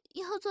是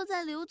要坐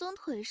在刘总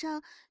腿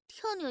上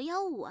跳扭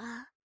腰舞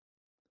啊？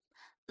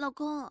老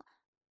公，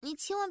你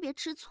千万别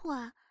吃醋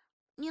啊！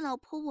你老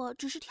婆我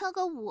只是跳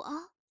个舞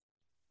啊。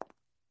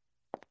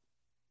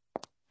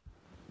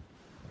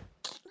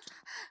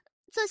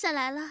坐下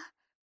来了。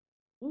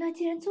那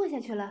既然坐下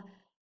去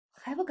了，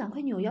还不赶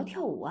快扭腰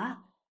跳舞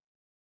啊？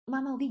妈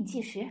妈，我给你计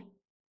时。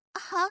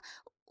好，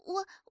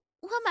我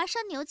马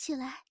上扭起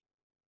来。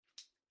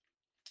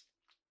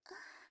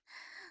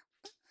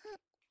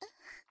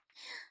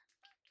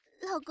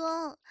老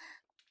公，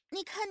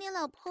你看你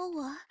老婆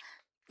我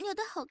扭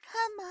得好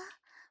看吗？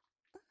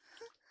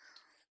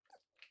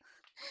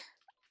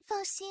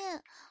放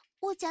心，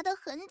我夹得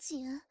很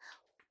紧，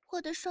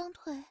我的双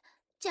腿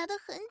夹得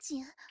很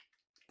紧，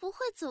不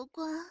会走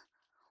光。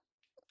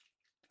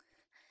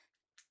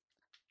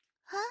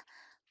啊，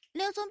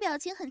刘总表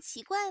情很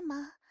奇怪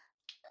吗？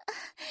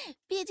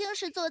毕竟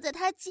是坐在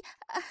他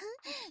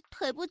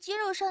腿部肌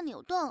肉上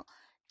扭动，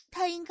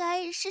他应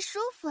该是舒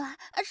服啊，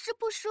是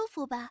不舒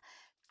服吧？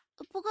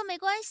不过没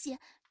关系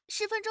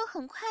，10分钟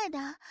很快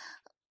的，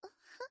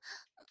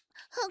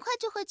很快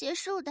就会结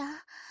束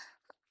的。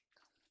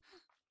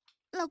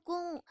老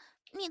公，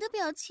你的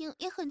表情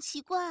也很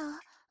奇怪啊，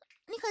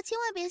你可千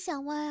万别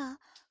想歪啊！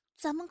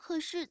咱们可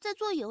是在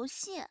做游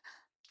戏，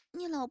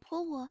你老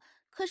婆我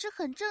可是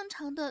很正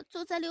常的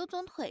坐在刘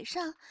总腿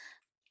上，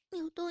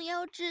扭动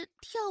腰肢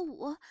跳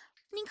舞，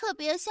你可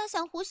别瞎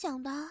想胡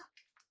想的。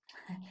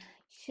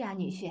是啊，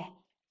女婿，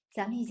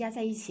咱们一家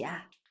在一起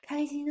啊，开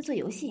开心心的做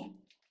游戏，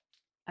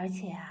而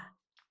且啊，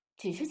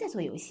只是在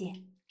做游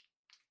戏。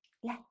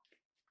来，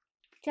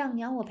丈母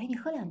娘，我陪你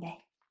喝2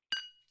杯。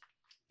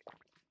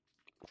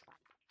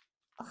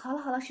好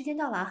了好了，时间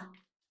到了啊！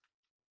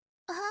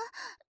啊，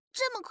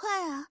这么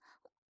快啊？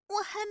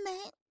我还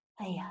没……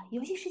哎呀，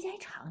游戏时间还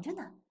长着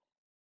呢，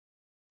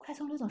快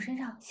从刘总身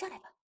上下来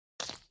吧。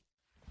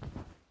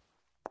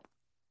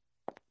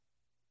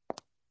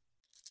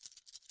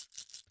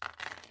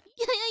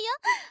呀呀呀，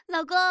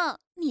老公，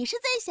你是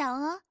最小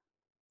哦，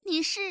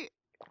你是……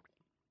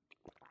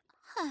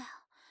哎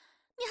呀，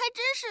你还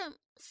真是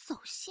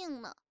扫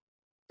兴呢。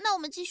那我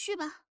们继续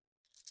吧。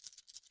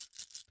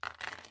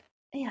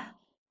哎呀，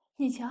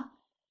你瞧，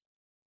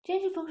真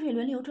是风水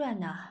轮流转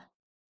呐！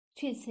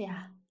这次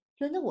呀，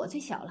轮到我最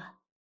小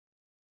了。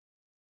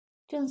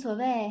正所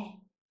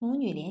谓母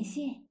女连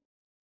心，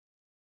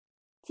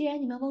既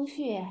然你们翁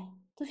婿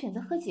都选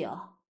择喝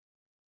酒，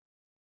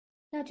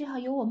那只好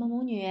由我们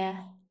母女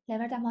来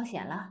玩大冒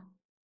险了。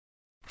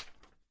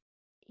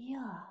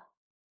呀，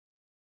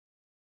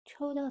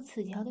抽到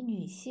此条的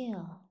女性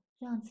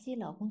让自己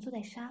老公坐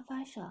在沙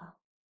发上，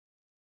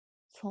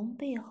从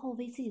背后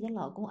为自己的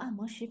老公按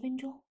摩10分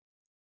钟。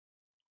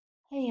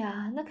哎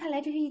呀，那看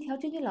来这是一条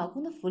针对老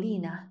公的福利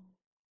呢。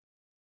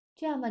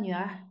这样吧，女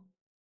儿，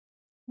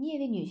你也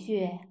为女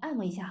婿按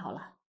摩一下好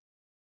了。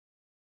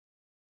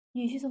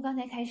女婿从刚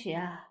才开始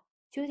啊，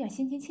就有点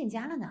心情欠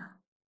佳了呢。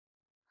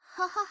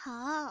好，好，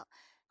好，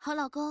好，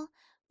老公，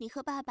你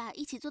和爸爸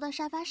一起坐到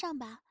沙发上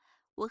吧，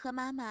我和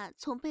妈妈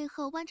从背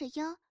后弯着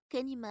腰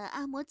给你们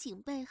按摩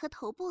颈背和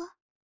头部。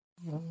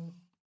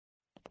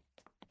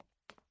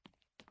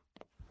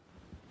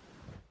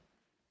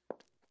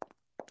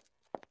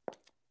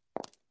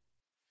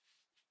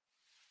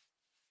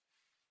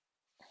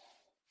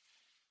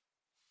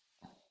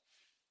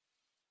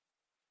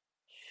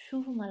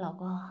舒服吗，老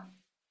公？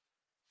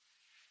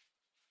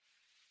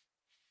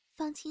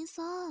放轻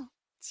松，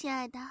亲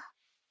爱的。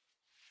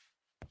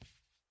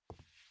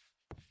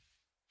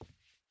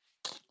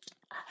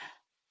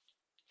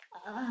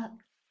啊，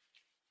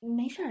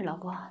没事儿，老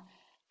公。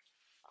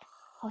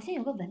好像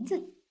有个蚊子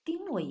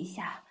叮了我一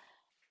下，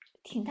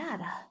挺大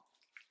的。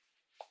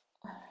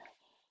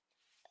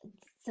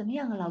怎么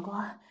样啊，老公？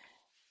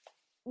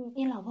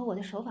你老婆我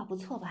的手法不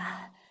错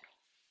吧？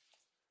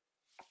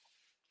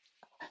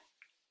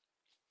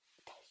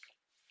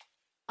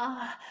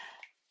啊，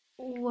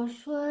我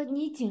说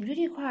你颈椎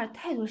这块儿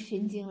太多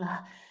神经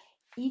了，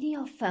一定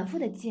要反复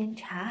的检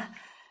查、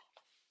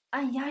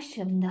按压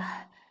什么的。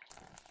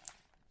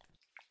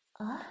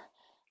啊，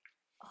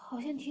好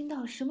像听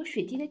到什么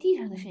水滴在地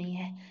上的声音，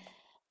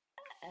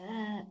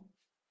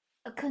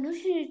可能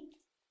是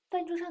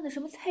饭桌上的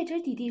什么菜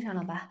汁滴地上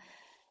了吧？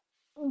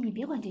你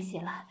别管这些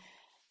了。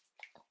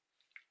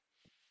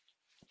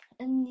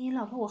你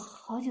老婆我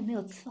好久没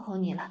有伺候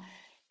你了，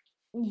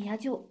你呀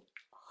就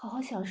好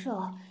好享受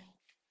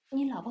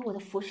你老婆我的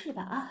服侍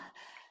吧啊！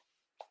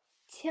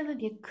千万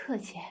别客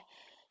气。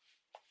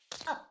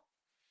啊，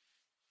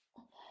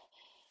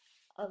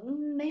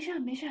没事儿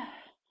没事儿。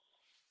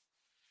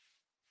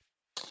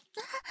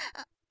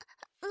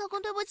老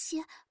公，对不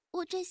起，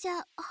我这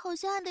下好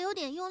像按的有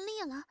点用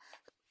力了，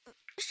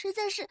实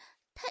在是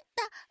太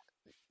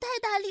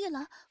大力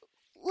了。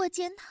我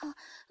检讨，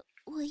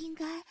我应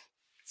该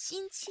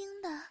轻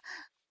轻的、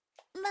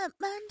慢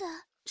慢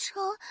的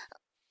抽，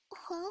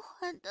缓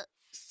缓的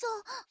送。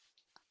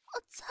我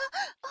操，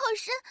好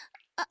深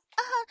啊！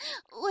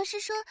我是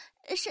说，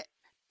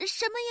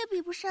什么也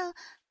比不上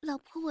老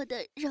婆我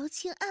的柔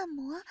情按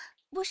摩，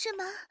不是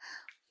吗？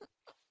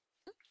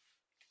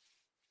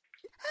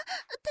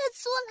太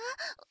粗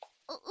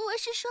了，我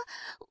是说，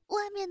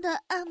外面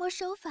的按摩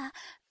手法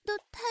都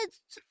太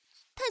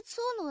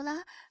粗鲁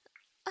了，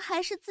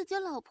还是自己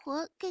老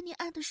婆给你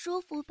按的舒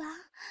服吧。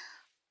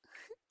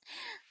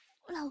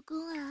老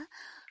公啊，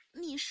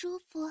你舒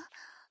服，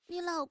你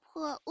老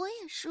婆我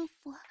也舒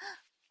服，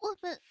我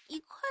们一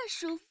块儿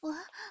舒服。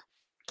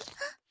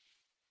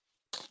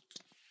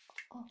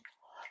哦，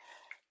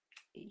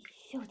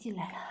又进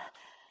来了。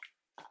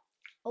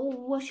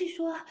我是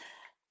说，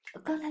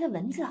刚才的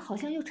蚊子好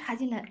像又插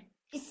进来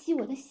吸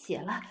我的血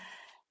了，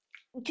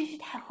真是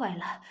太坏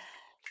了！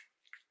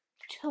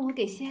趁我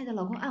给心爱的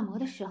老公按摩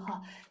的时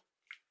候，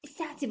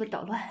瞎鸡巴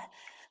捣乱，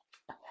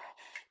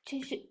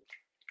真是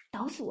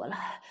捣死我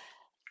了！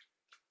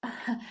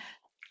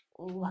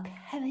我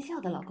开玩笑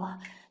的，老公，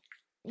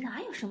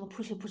哪有什么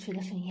扑哧扑哧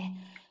的声音？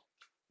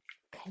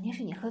肯定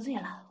是你喝醉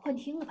了，幻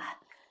听了吧？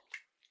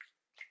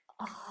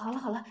好了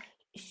好了，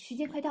时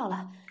间快到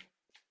了，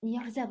你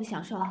要是再不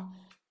享受，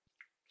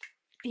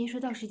别说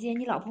到时间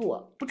你老婆我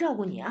不照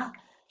顾你啊！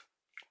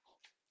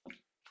刘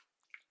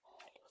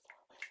总，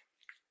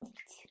你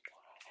轻点儿，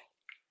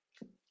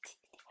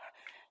轻点儿，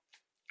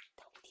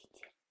他们听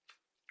见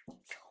你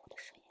操的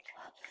声音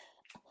了。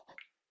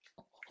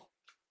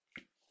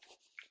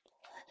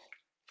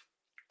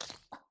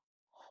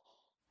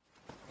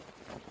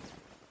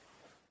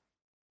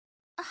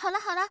好了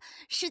好了，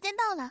时间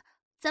到了，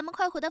咱们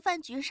快回到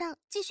饭局上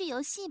继续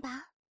游戏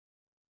吧。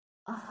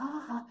好好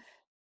好，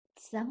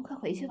咱们快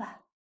回去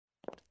吧。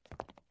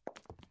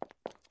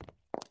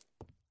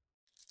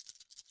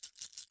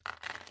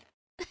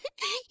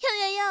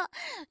哟，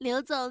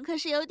刘总可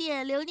是有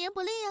点流年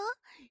不利哦，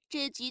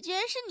这局居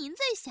然是您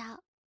最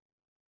小。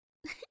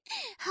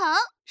好，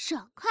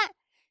爽快，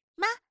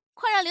妈，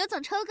快让刘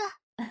总抽个。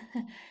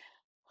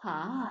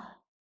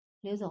好，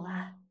刘总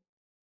啊，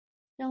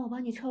让我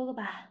帮你抽个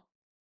吧。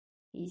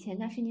以前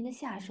那是您的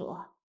下属，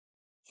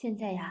现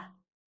在呀，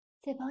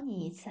再帮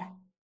你一次。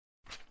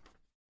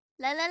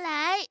来来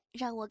来，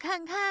让我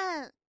看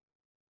看。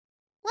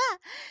哇，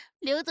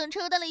刘总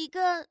抽到了一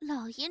个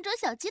老鹰捉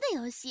小鸡的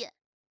游戏。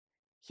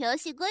游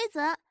戏规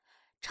则：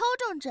抽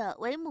中者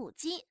为母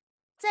鸡，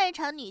在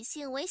场女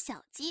性为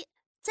小鸡，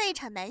在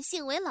场男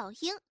性为老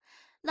鹰。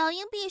老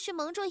鹰必须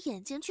蒙住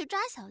眼睛去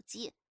抓小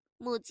鸡，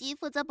母鸡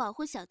负责保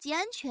护小鸡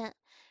安全。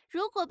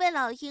如果被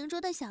老鹰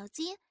捉到小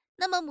鸡，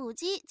那么母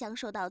鸡将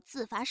受到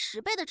自罚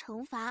10倍的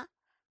惩罚。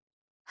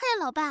哎呀，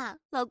老爸、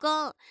老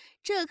公，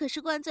这可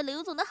是灌醉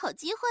刘总的好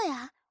机会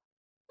啊！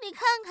你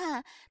看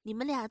看，你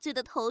们俩醉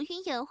得头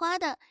晕眼花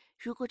的，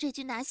如果这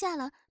局拿下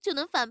了，就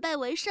能反败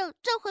为胜，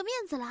挣回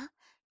面子了。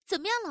怎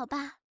么样，老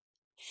爸？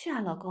是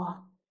啊，老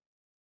公。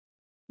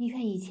你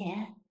看以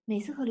前每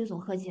次和刘总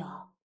喝酒，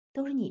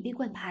都是你被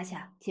灌趴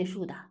下结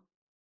束的，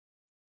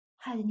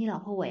害得你老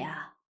婆我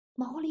呀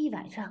忙活了一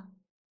晚上。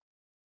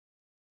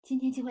今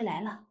天机会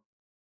来了，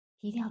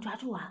一定要抓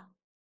住啊！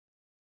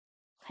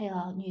还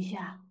有女婿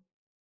啊，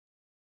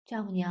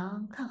丈母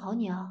娘看好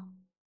你哦。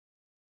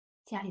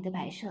家里的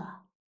摆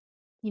设，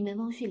你们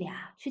翁婿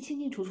俩是清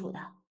清楚楚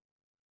的，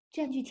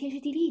占据天时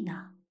地利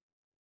呢。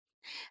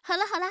好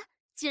了好了，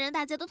既然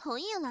大家都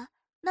同意了，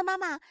那妈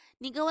妈，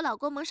你给我老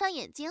公蒙上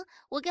眼睛，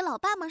我给老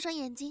爸蒙上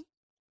眼睛。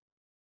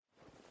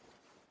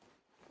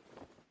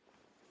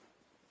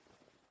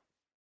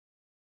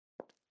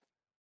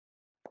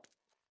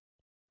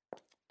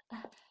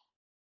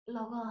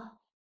老公，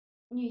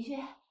女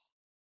婿，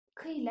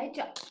可以来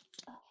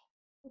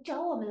找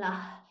我们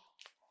了。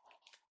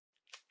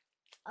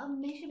啊，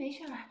没事没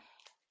事，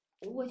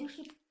我就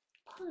是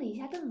碰了一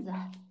下凳子，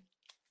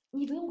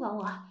你不用管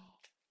我。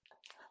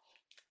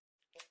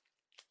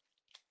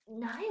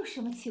哪有什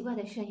么奇怪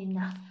的声音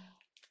呢？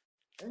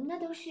那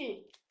都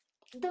是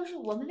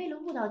我们为了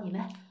误导你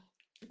们，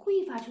故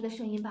意发出的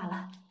声音罢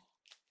了。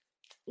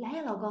来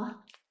呀，老公，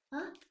啊！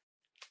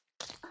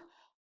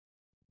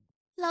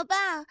老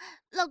爸，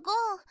老公，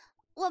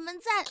我们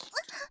在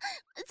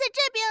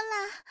这边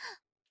啦。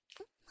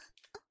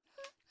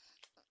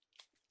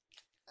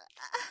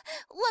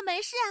我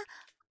没事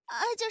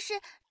啊，就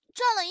是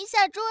撞了一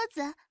下桌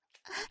子，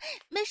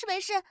没事没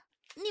事，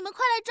你们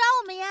快来抓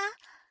我们呀！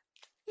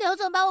刘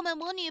总把我们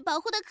母女保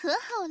护的可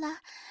好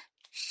了，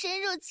深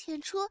入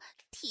浅出，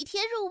体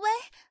贴入微。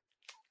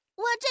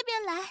往这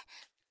边来。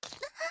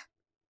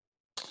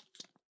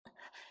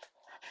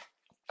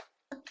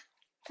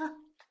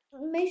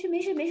没事没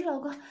事没事，老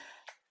公。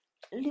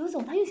刘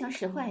总他又想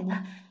使坏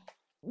呢。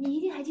你一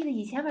定还记得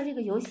以前玩这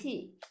个游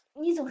戏，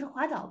你总是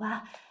滑倒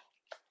吧？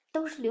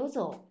都是刘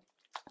总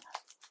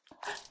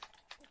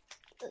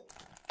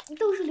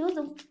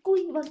故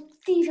意往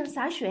地上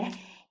洒水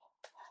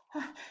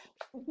啊！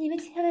你们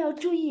千万要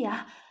注意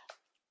啊！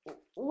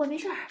我没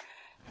事儿，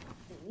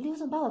刘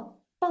总把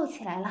我抱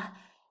起来了，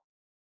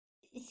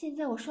现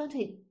在我双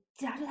腿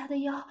夹着他的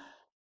腰，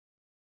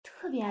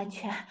特别安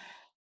全。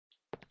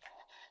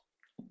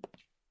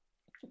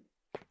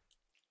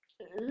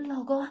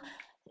老公，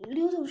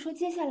刘总说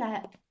接下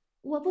来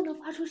我不能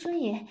发出声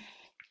音，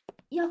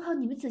要靠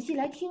你们仔细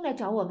来听来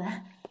找我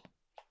们。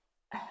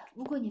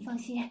不过你放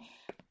心，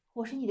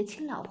我是你的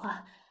亲老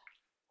婆，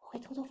会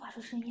偷偷发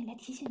出声音来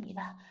提醒你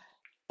的，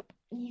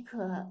你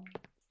可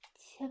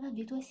千万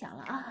别多想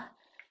了啊！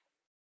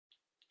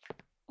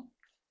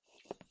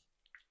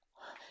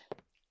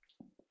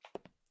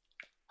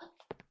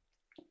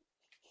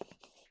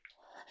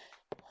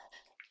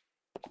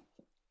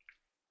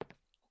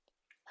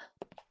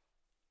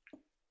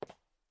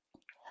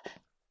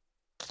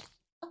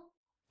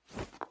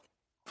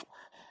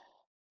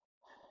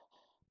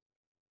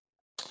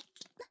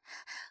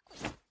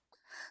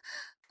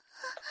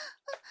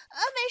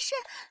没事，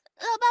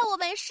老爸，我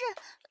没事。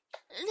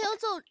刘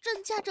总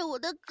正架着我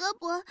的胳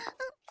膊，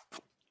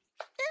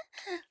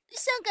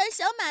像赶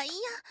小马一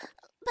样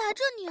把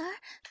住女儿，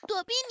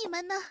躲避你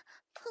们呢。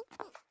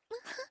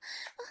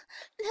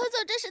刘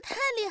总真是太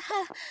厉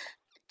害，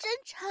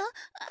真长啊，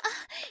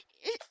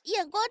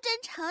眼光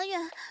真长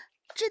远，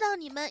知道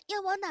你们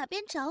要往哪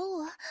边找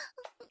我，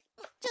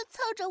就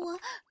操作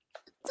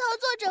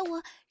着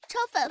我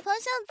朝反方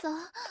向走。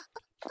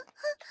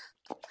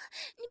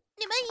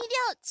你们一定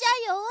要加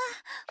油啊！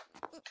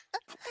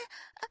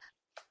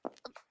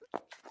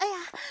哎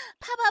呀，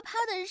啪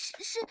的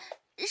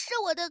是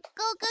我的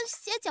高跟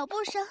鞋脚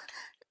步声，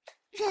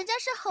人家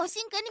是好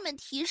心给你们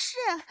提示，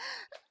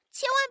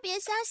千万别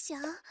瞎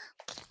想。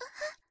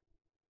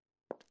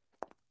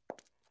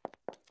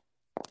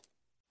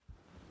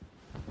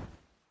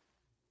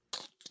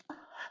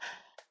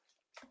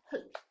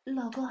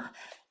老公，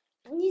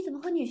你怎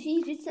么和女婿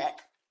一直在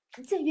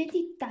原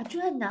地打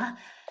转呢？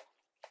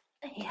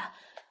哎呀，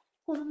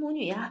我们母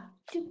女呀，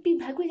就并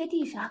排跪在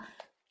地上，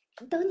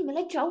等你们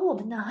来找我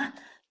们呢。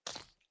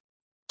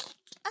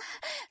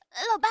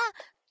老爸，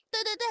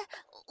对，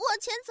往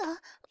前走，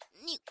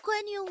你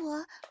闺女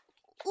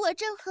我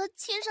正和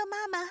亲生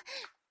妈妈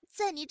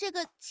在你这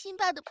个亲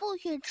爸的不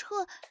远处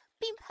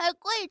并排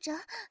跪着，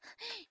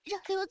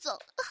让刘总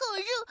后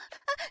入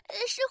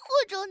是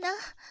护住呢。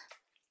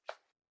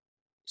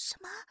什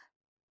么？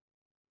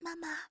妈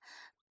妈，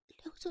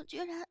刘总居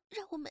然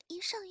让我们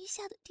一上一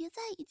下的叠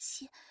在一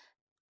起，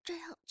这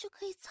样就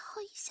可以操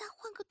一下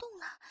换个洞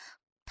了，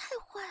太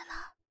坏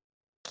了。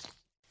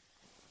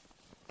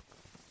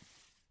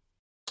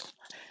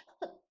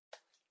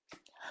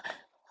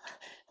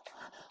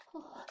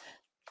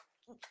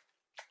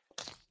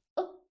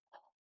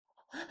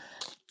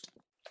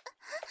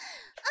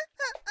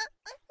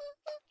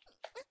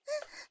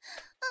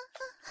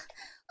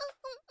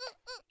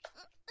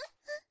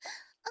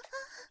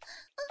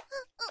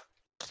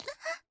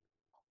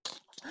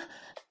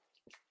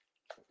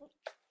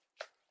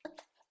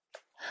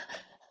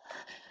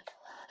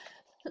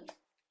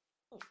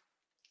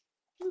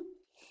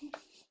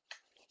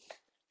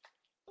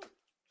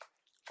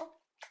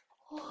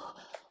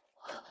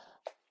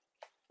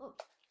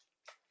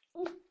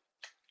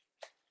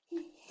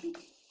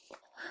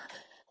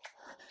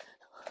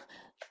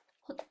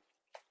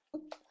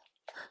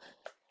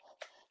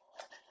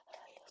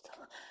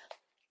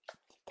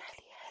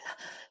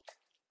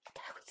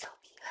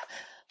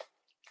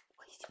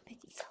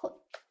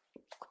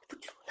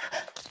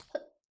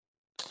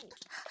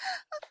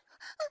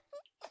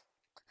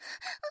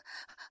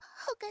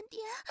好干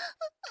爹！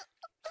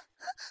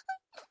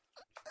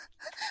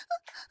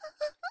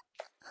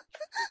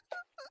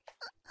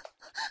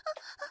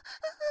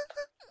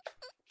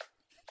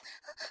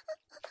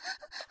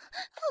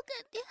好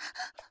干爹，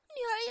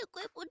女儿也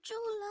跪不住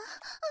了。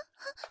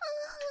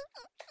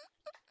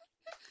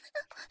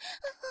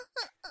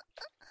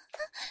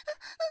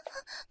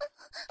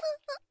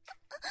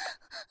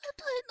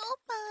腿都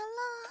麻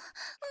了。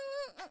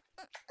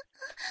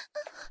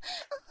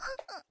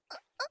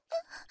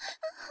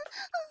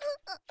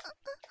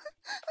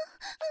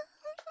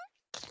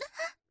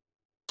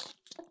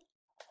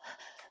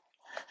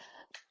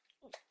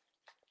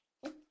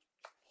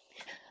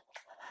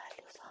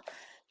刘总，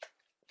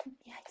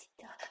你还记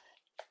得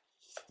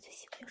以前最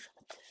喜欢用什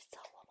么姿势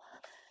操我吗？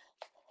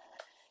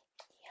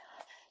你呀，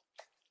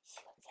喜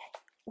欢在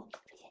我蒙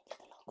着眼睛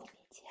的老公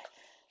面前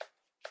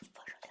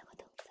放上2个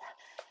凳子，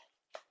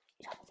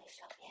让我在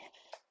上面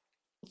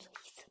做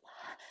一字马，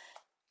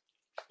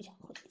然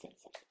后你在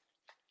下面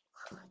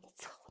狠狠地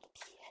操我的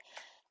皮。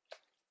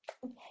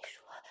你还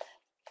说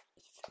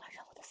一字马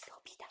让我的骚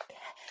皮打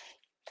开，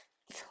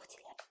操起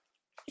来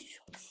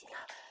爽极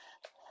了。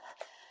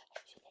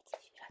现在继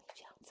续让你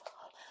这样操，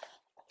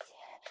而且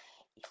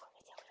一会儿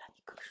人家会让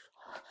你更爽。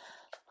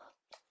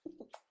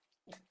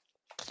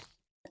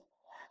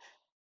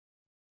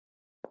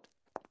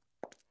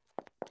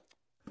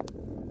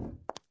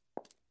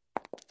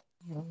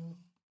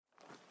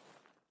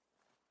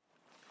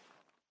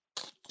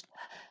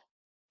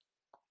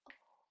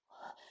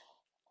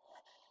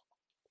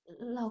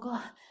老公，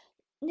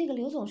那个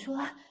刘总说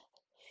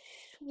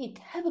你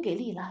太不给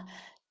力了，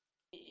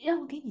让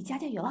我给你加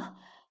加油。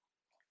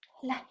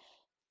来，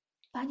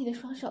把你的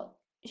双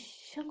手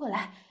伸过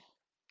来，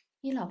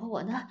你老婆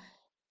我呢，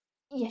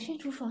也伸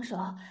出双手，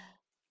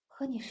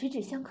和你十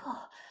指相扣。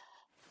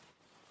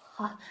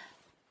好，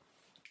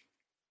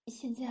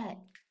现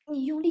在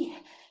你用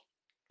力，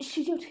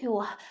使劲推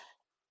我。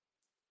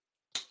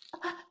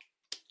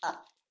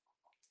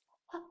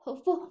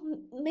不，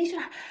没事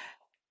儿。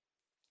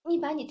你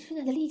把你吃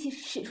奶的力气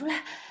使出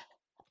来。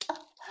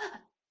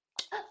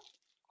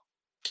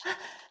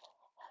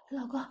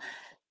老公，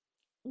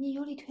你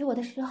用力推我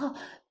的时候，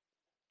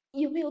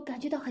有没有感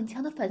觉到很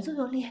强的反作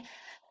用力？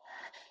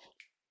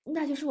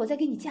那就是我在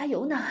给你加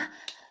油呢。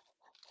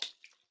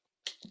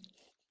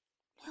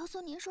刘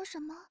总，您说什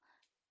么？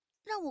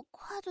让我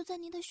跨坐在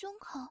您的胸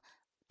口，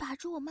把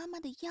住我妈妈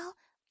的腰，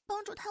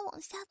帮助她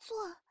往下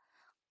坐？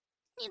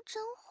你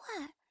真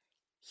坏！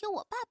有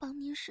我爸帮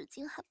您使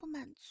劲还不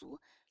满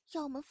足，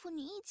要我们父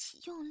女一起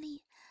用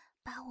力，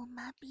把我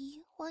妈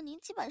逼往您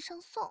基板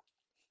上送。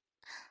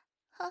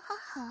好好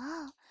好，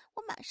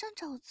我马上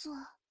照做。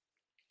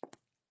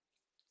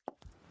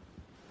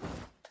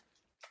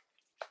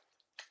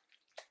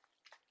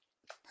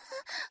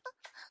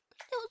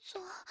刘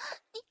总，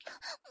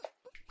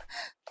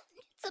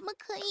你怎么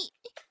可以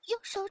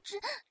用手指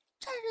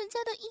占人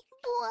家的阴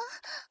部啊？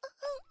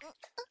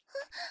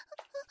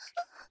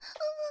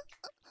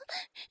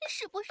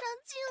使不上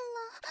劲了。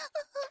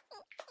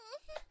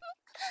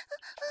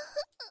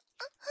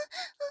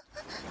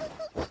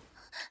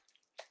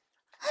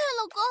哎呀，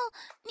老公，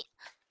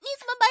你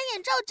怎么把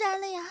眼罩摘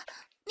了呀？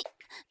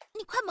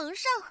你快蒙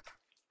上！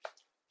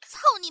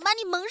操你妈，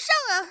你蒙上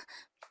啊！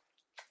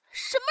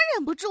什么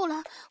忍不住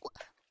了？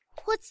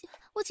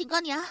我警告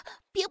你啊，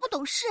别不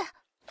懂事！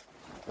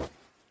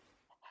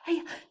哎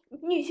呀，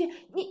女婿，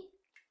你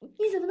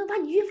怎么能把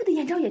你岳父的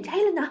眼罩也摘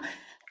了呢？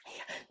哎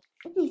呀，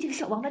你这个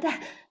小王八蛋！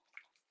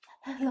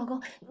老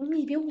公，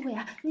你别误会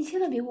啊，你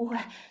千万别误会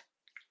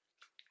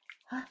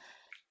啊！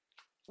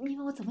你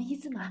问我怎么一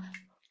字马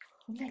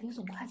横在刘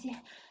总胯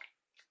间，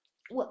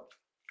我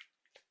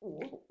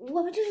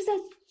们这是在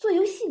做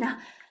游戏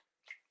呢。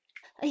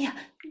哎呀，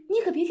你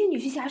可别听女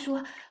婿瞎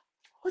说，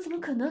我怎么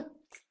可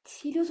能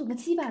骑刘总的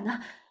鸡巴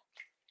呢？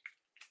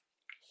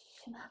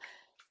什么？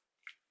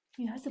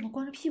女儿怎么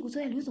光着屁股坐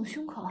在刘总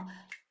胸口？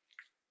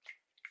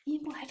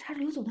阴部还插着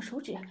刘总的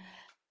手指。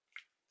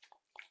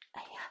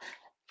哎呀，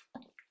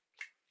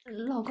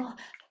老公，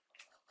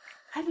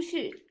还不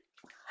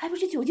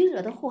是酒精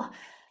惹的祸。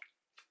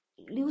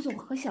刘总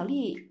和小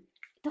丽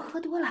都喝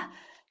多了，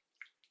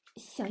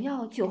想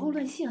要酒后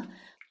乱性，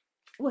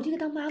我这个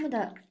当妈妈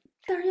的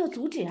当然要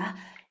阻止啊。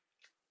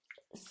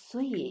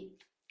所以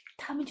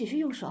他们只是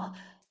用手，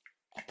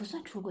不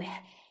算出轨。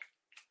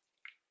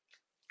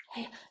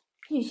哎呀，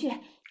女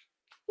婿，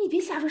你别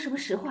瞎说什么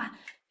实话，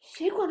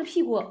谁光着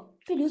屁股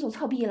被刘总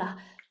操逼了？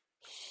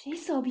谁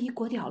骚逼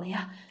裹屌了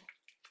呀？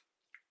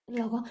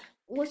老公，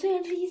我虽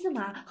然是一字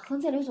马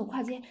横在刘总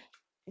胯间，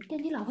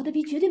但你老婆的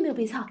逼绝对没有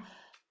被操。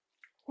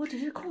我只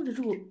是控制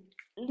住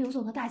刘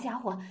总的大家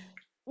伙，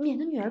免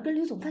得女儿跟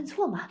刘总犯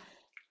错嘛。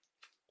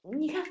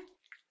你看，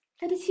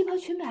我的旗袍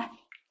裙摆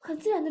很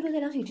自然的落在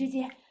两腿之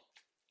间，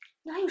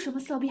哪有什么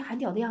骚逼喊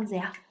屌的样子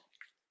呀？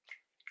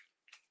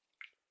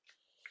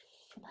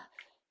什么？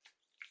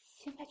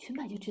掀开裙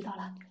摆就知道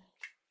了？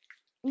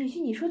女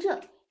婿，你说这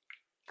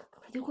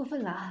可就过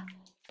分了啊！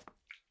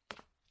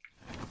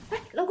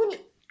哎，老公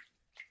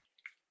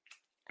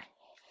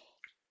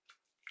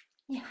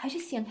你还是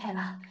掀开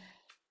了。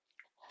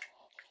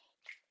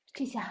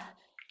这下，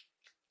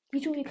你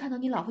终于看到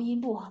你老婆阴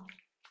部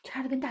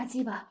插着根大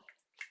鸡巴，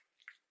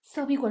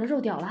骚逼裹着肉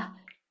屌了，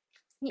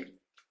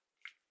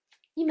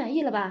你满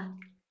意了吧？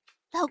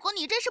老公，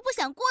你这是不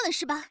想过了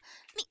是吧？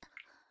你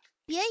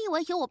别以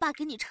为有我爸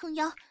给你撑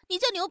腰，你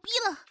就牛逼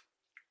了。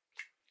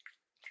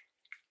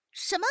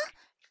什么？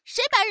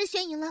谁白日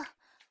宣淫了？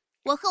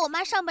我和我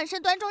妈上半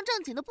身端庄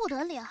正经的不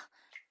得了，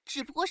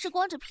只不过是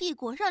光着屁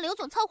股让刘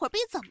总操会儿逼，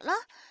怎么了？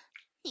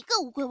你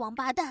个乌龟王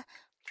八蛋！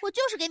我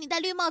就是给你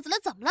戴绿帽子了，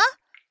怎么了？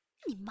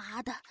你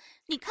妈的！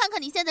你看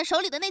看你现在手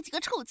里的那几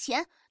个臭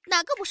钱，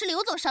哪个不是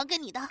刘总赏给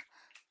你的？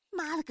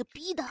妈了个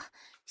逼的！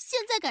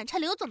现在敢拆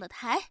刘总的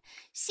台，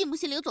信不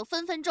信刘总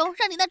分分钟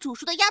让你那煮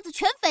熟的鸭子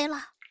全飞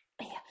了？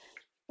哎呀，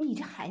你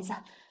这孩子，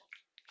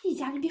一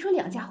家人别说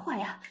两家话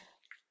呀。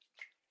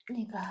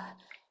那个，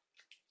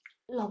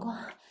老公，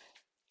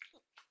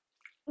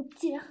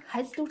既然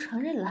孩子都承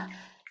认了，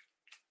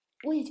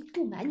我也就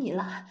不瞒你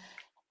了。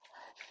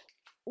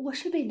我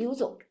是被刘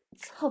总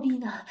操逼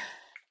呢，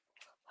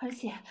而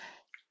且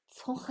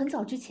从很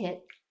早之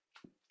前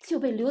就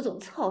被刘总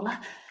操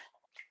了。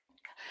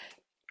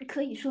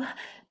可以说，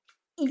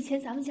以前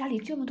咱们家里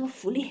这么多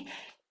福利，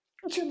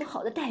这么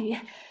好的待遇，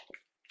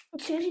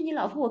全是你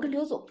老婆我跟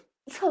刘总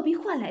操逼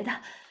换来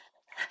的。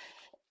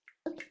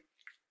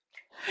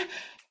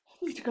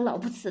你这个老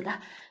不死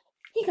的，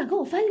你敢跟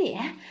我翻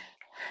脸？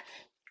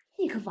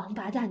你个王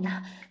八蛋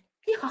呐！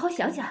你好好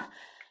想想，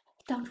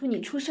当初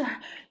你出事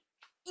儿，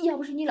要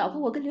不是你老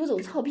婆我跟刘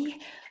总操逼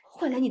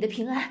换来你的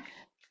平安，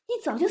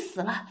你早就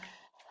死了。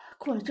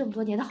过了这么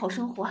多年的好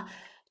生活，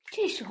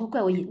这时候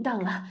怪我淫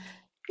荡了，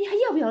你还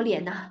要不要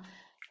脸呢？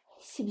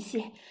信不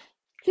信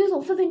刘总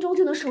分分钟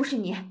就能收拾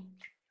你？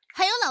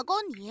还有老公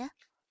你，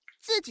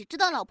自己知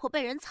道老婆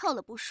被人操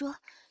了不说，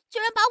居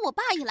然把我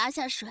爸也拉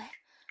下水。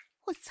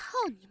我操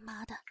你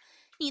妈的！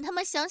你他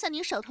妈想想，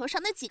你手头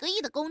上那几个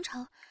亿的工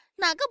程，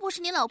哪个不是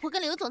你老婆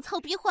跟刘总操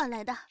逼换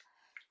来的？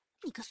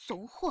你个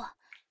怂货！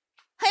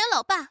还有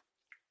老爸，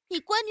你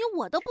闺女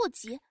我都不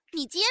急，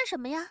你急眼什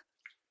么呀？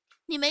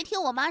你没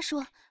听我妈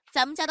说，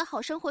咱们家的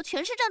好生活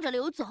全是仗着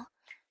刘总，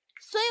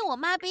所以我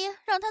妈逼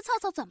让他操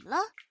操怎么了？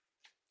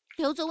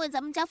刘总为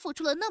咱们家付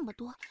出了那么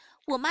多，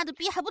我妈的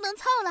逼还不能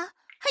操了？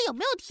还有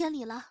没有天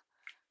理了？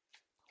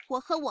我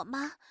和我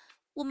妈，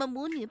我们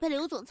母女被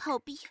刘总操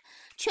逼，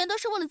全都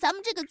是为了咱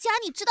们这个家，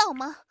你知道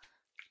吗？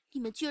你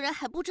们居然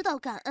还不知道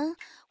感恩，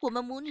我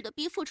们母女的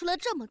逼付出了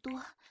这么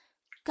多，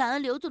感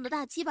恩刘总的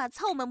大鸡巴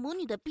操我们母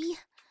女的逼。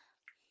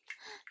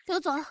刘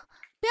总，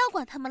不要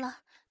管他们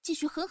了，继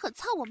续狠狠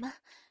操我们，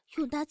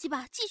用大鸡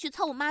巴继续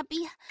操我妈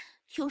逼，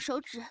用手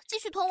指继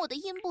续捅我的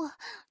阴部，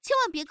千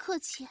万别客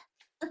气。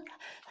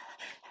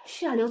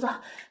是啊，刘总，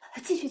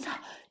继续操，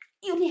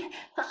用力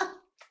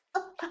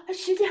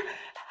使劲。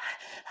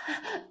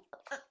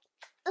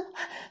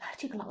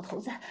这个老头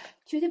子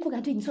绝对不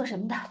敢对你做什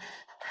么的。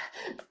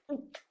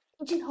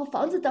这套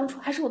房子当初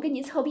还是我跟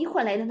您操逼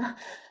换来的呢。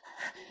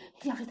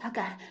要是他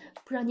敢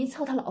不让您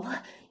操他老婆，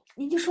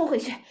您就收回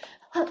去。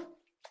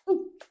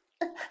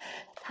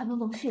他们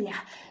翁婿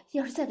俩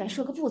要是再敢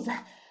说个不字，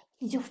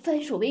你就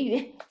翻手为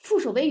云，覆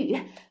手为雨，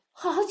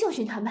好好教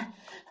训他们。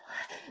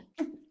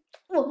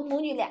我们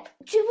母女俩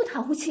绝不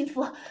袒护亲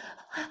夫，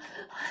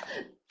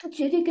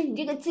绝对跟你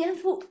这个奸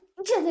夫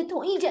站在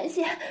同一战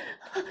线。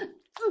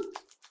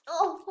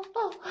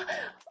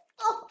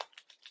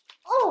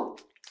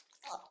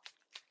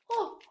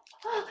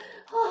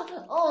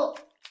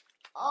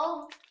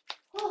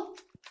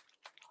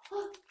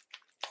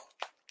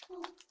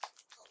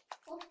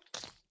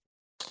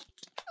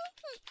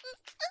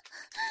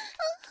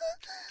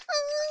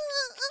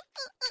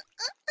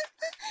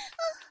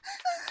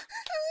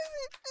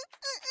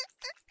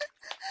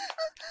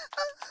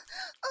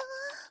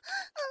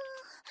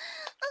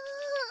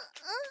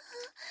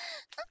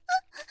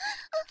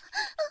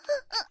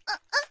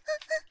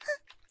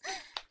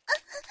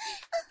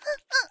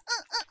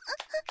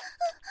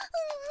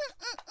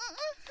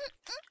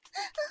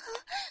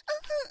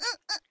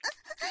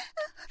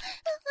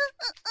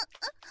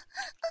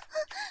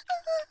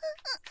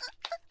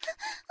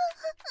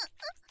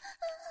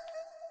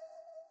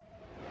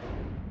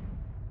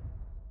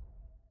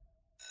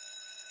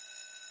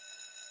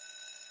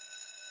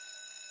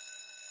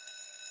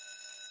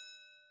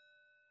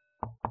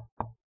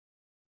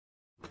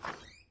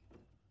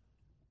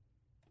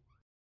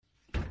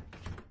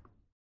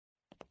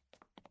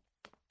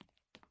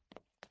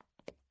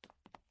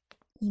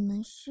你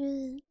们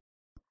是？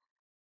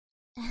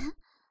哎，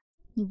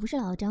你不是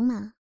老张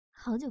吗？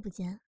好久不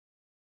见。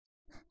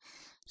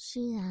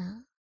是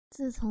啊，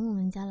自从我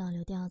们家老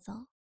刘调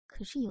走，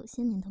可是有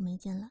些年头没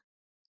见了。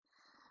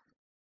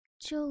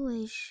这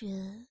位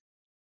是？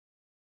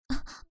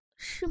啊，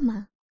是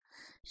吗？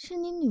是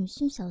你女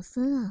婿小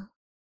孙啊。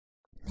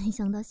没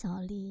想到小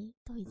丽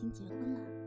都已经结婚了。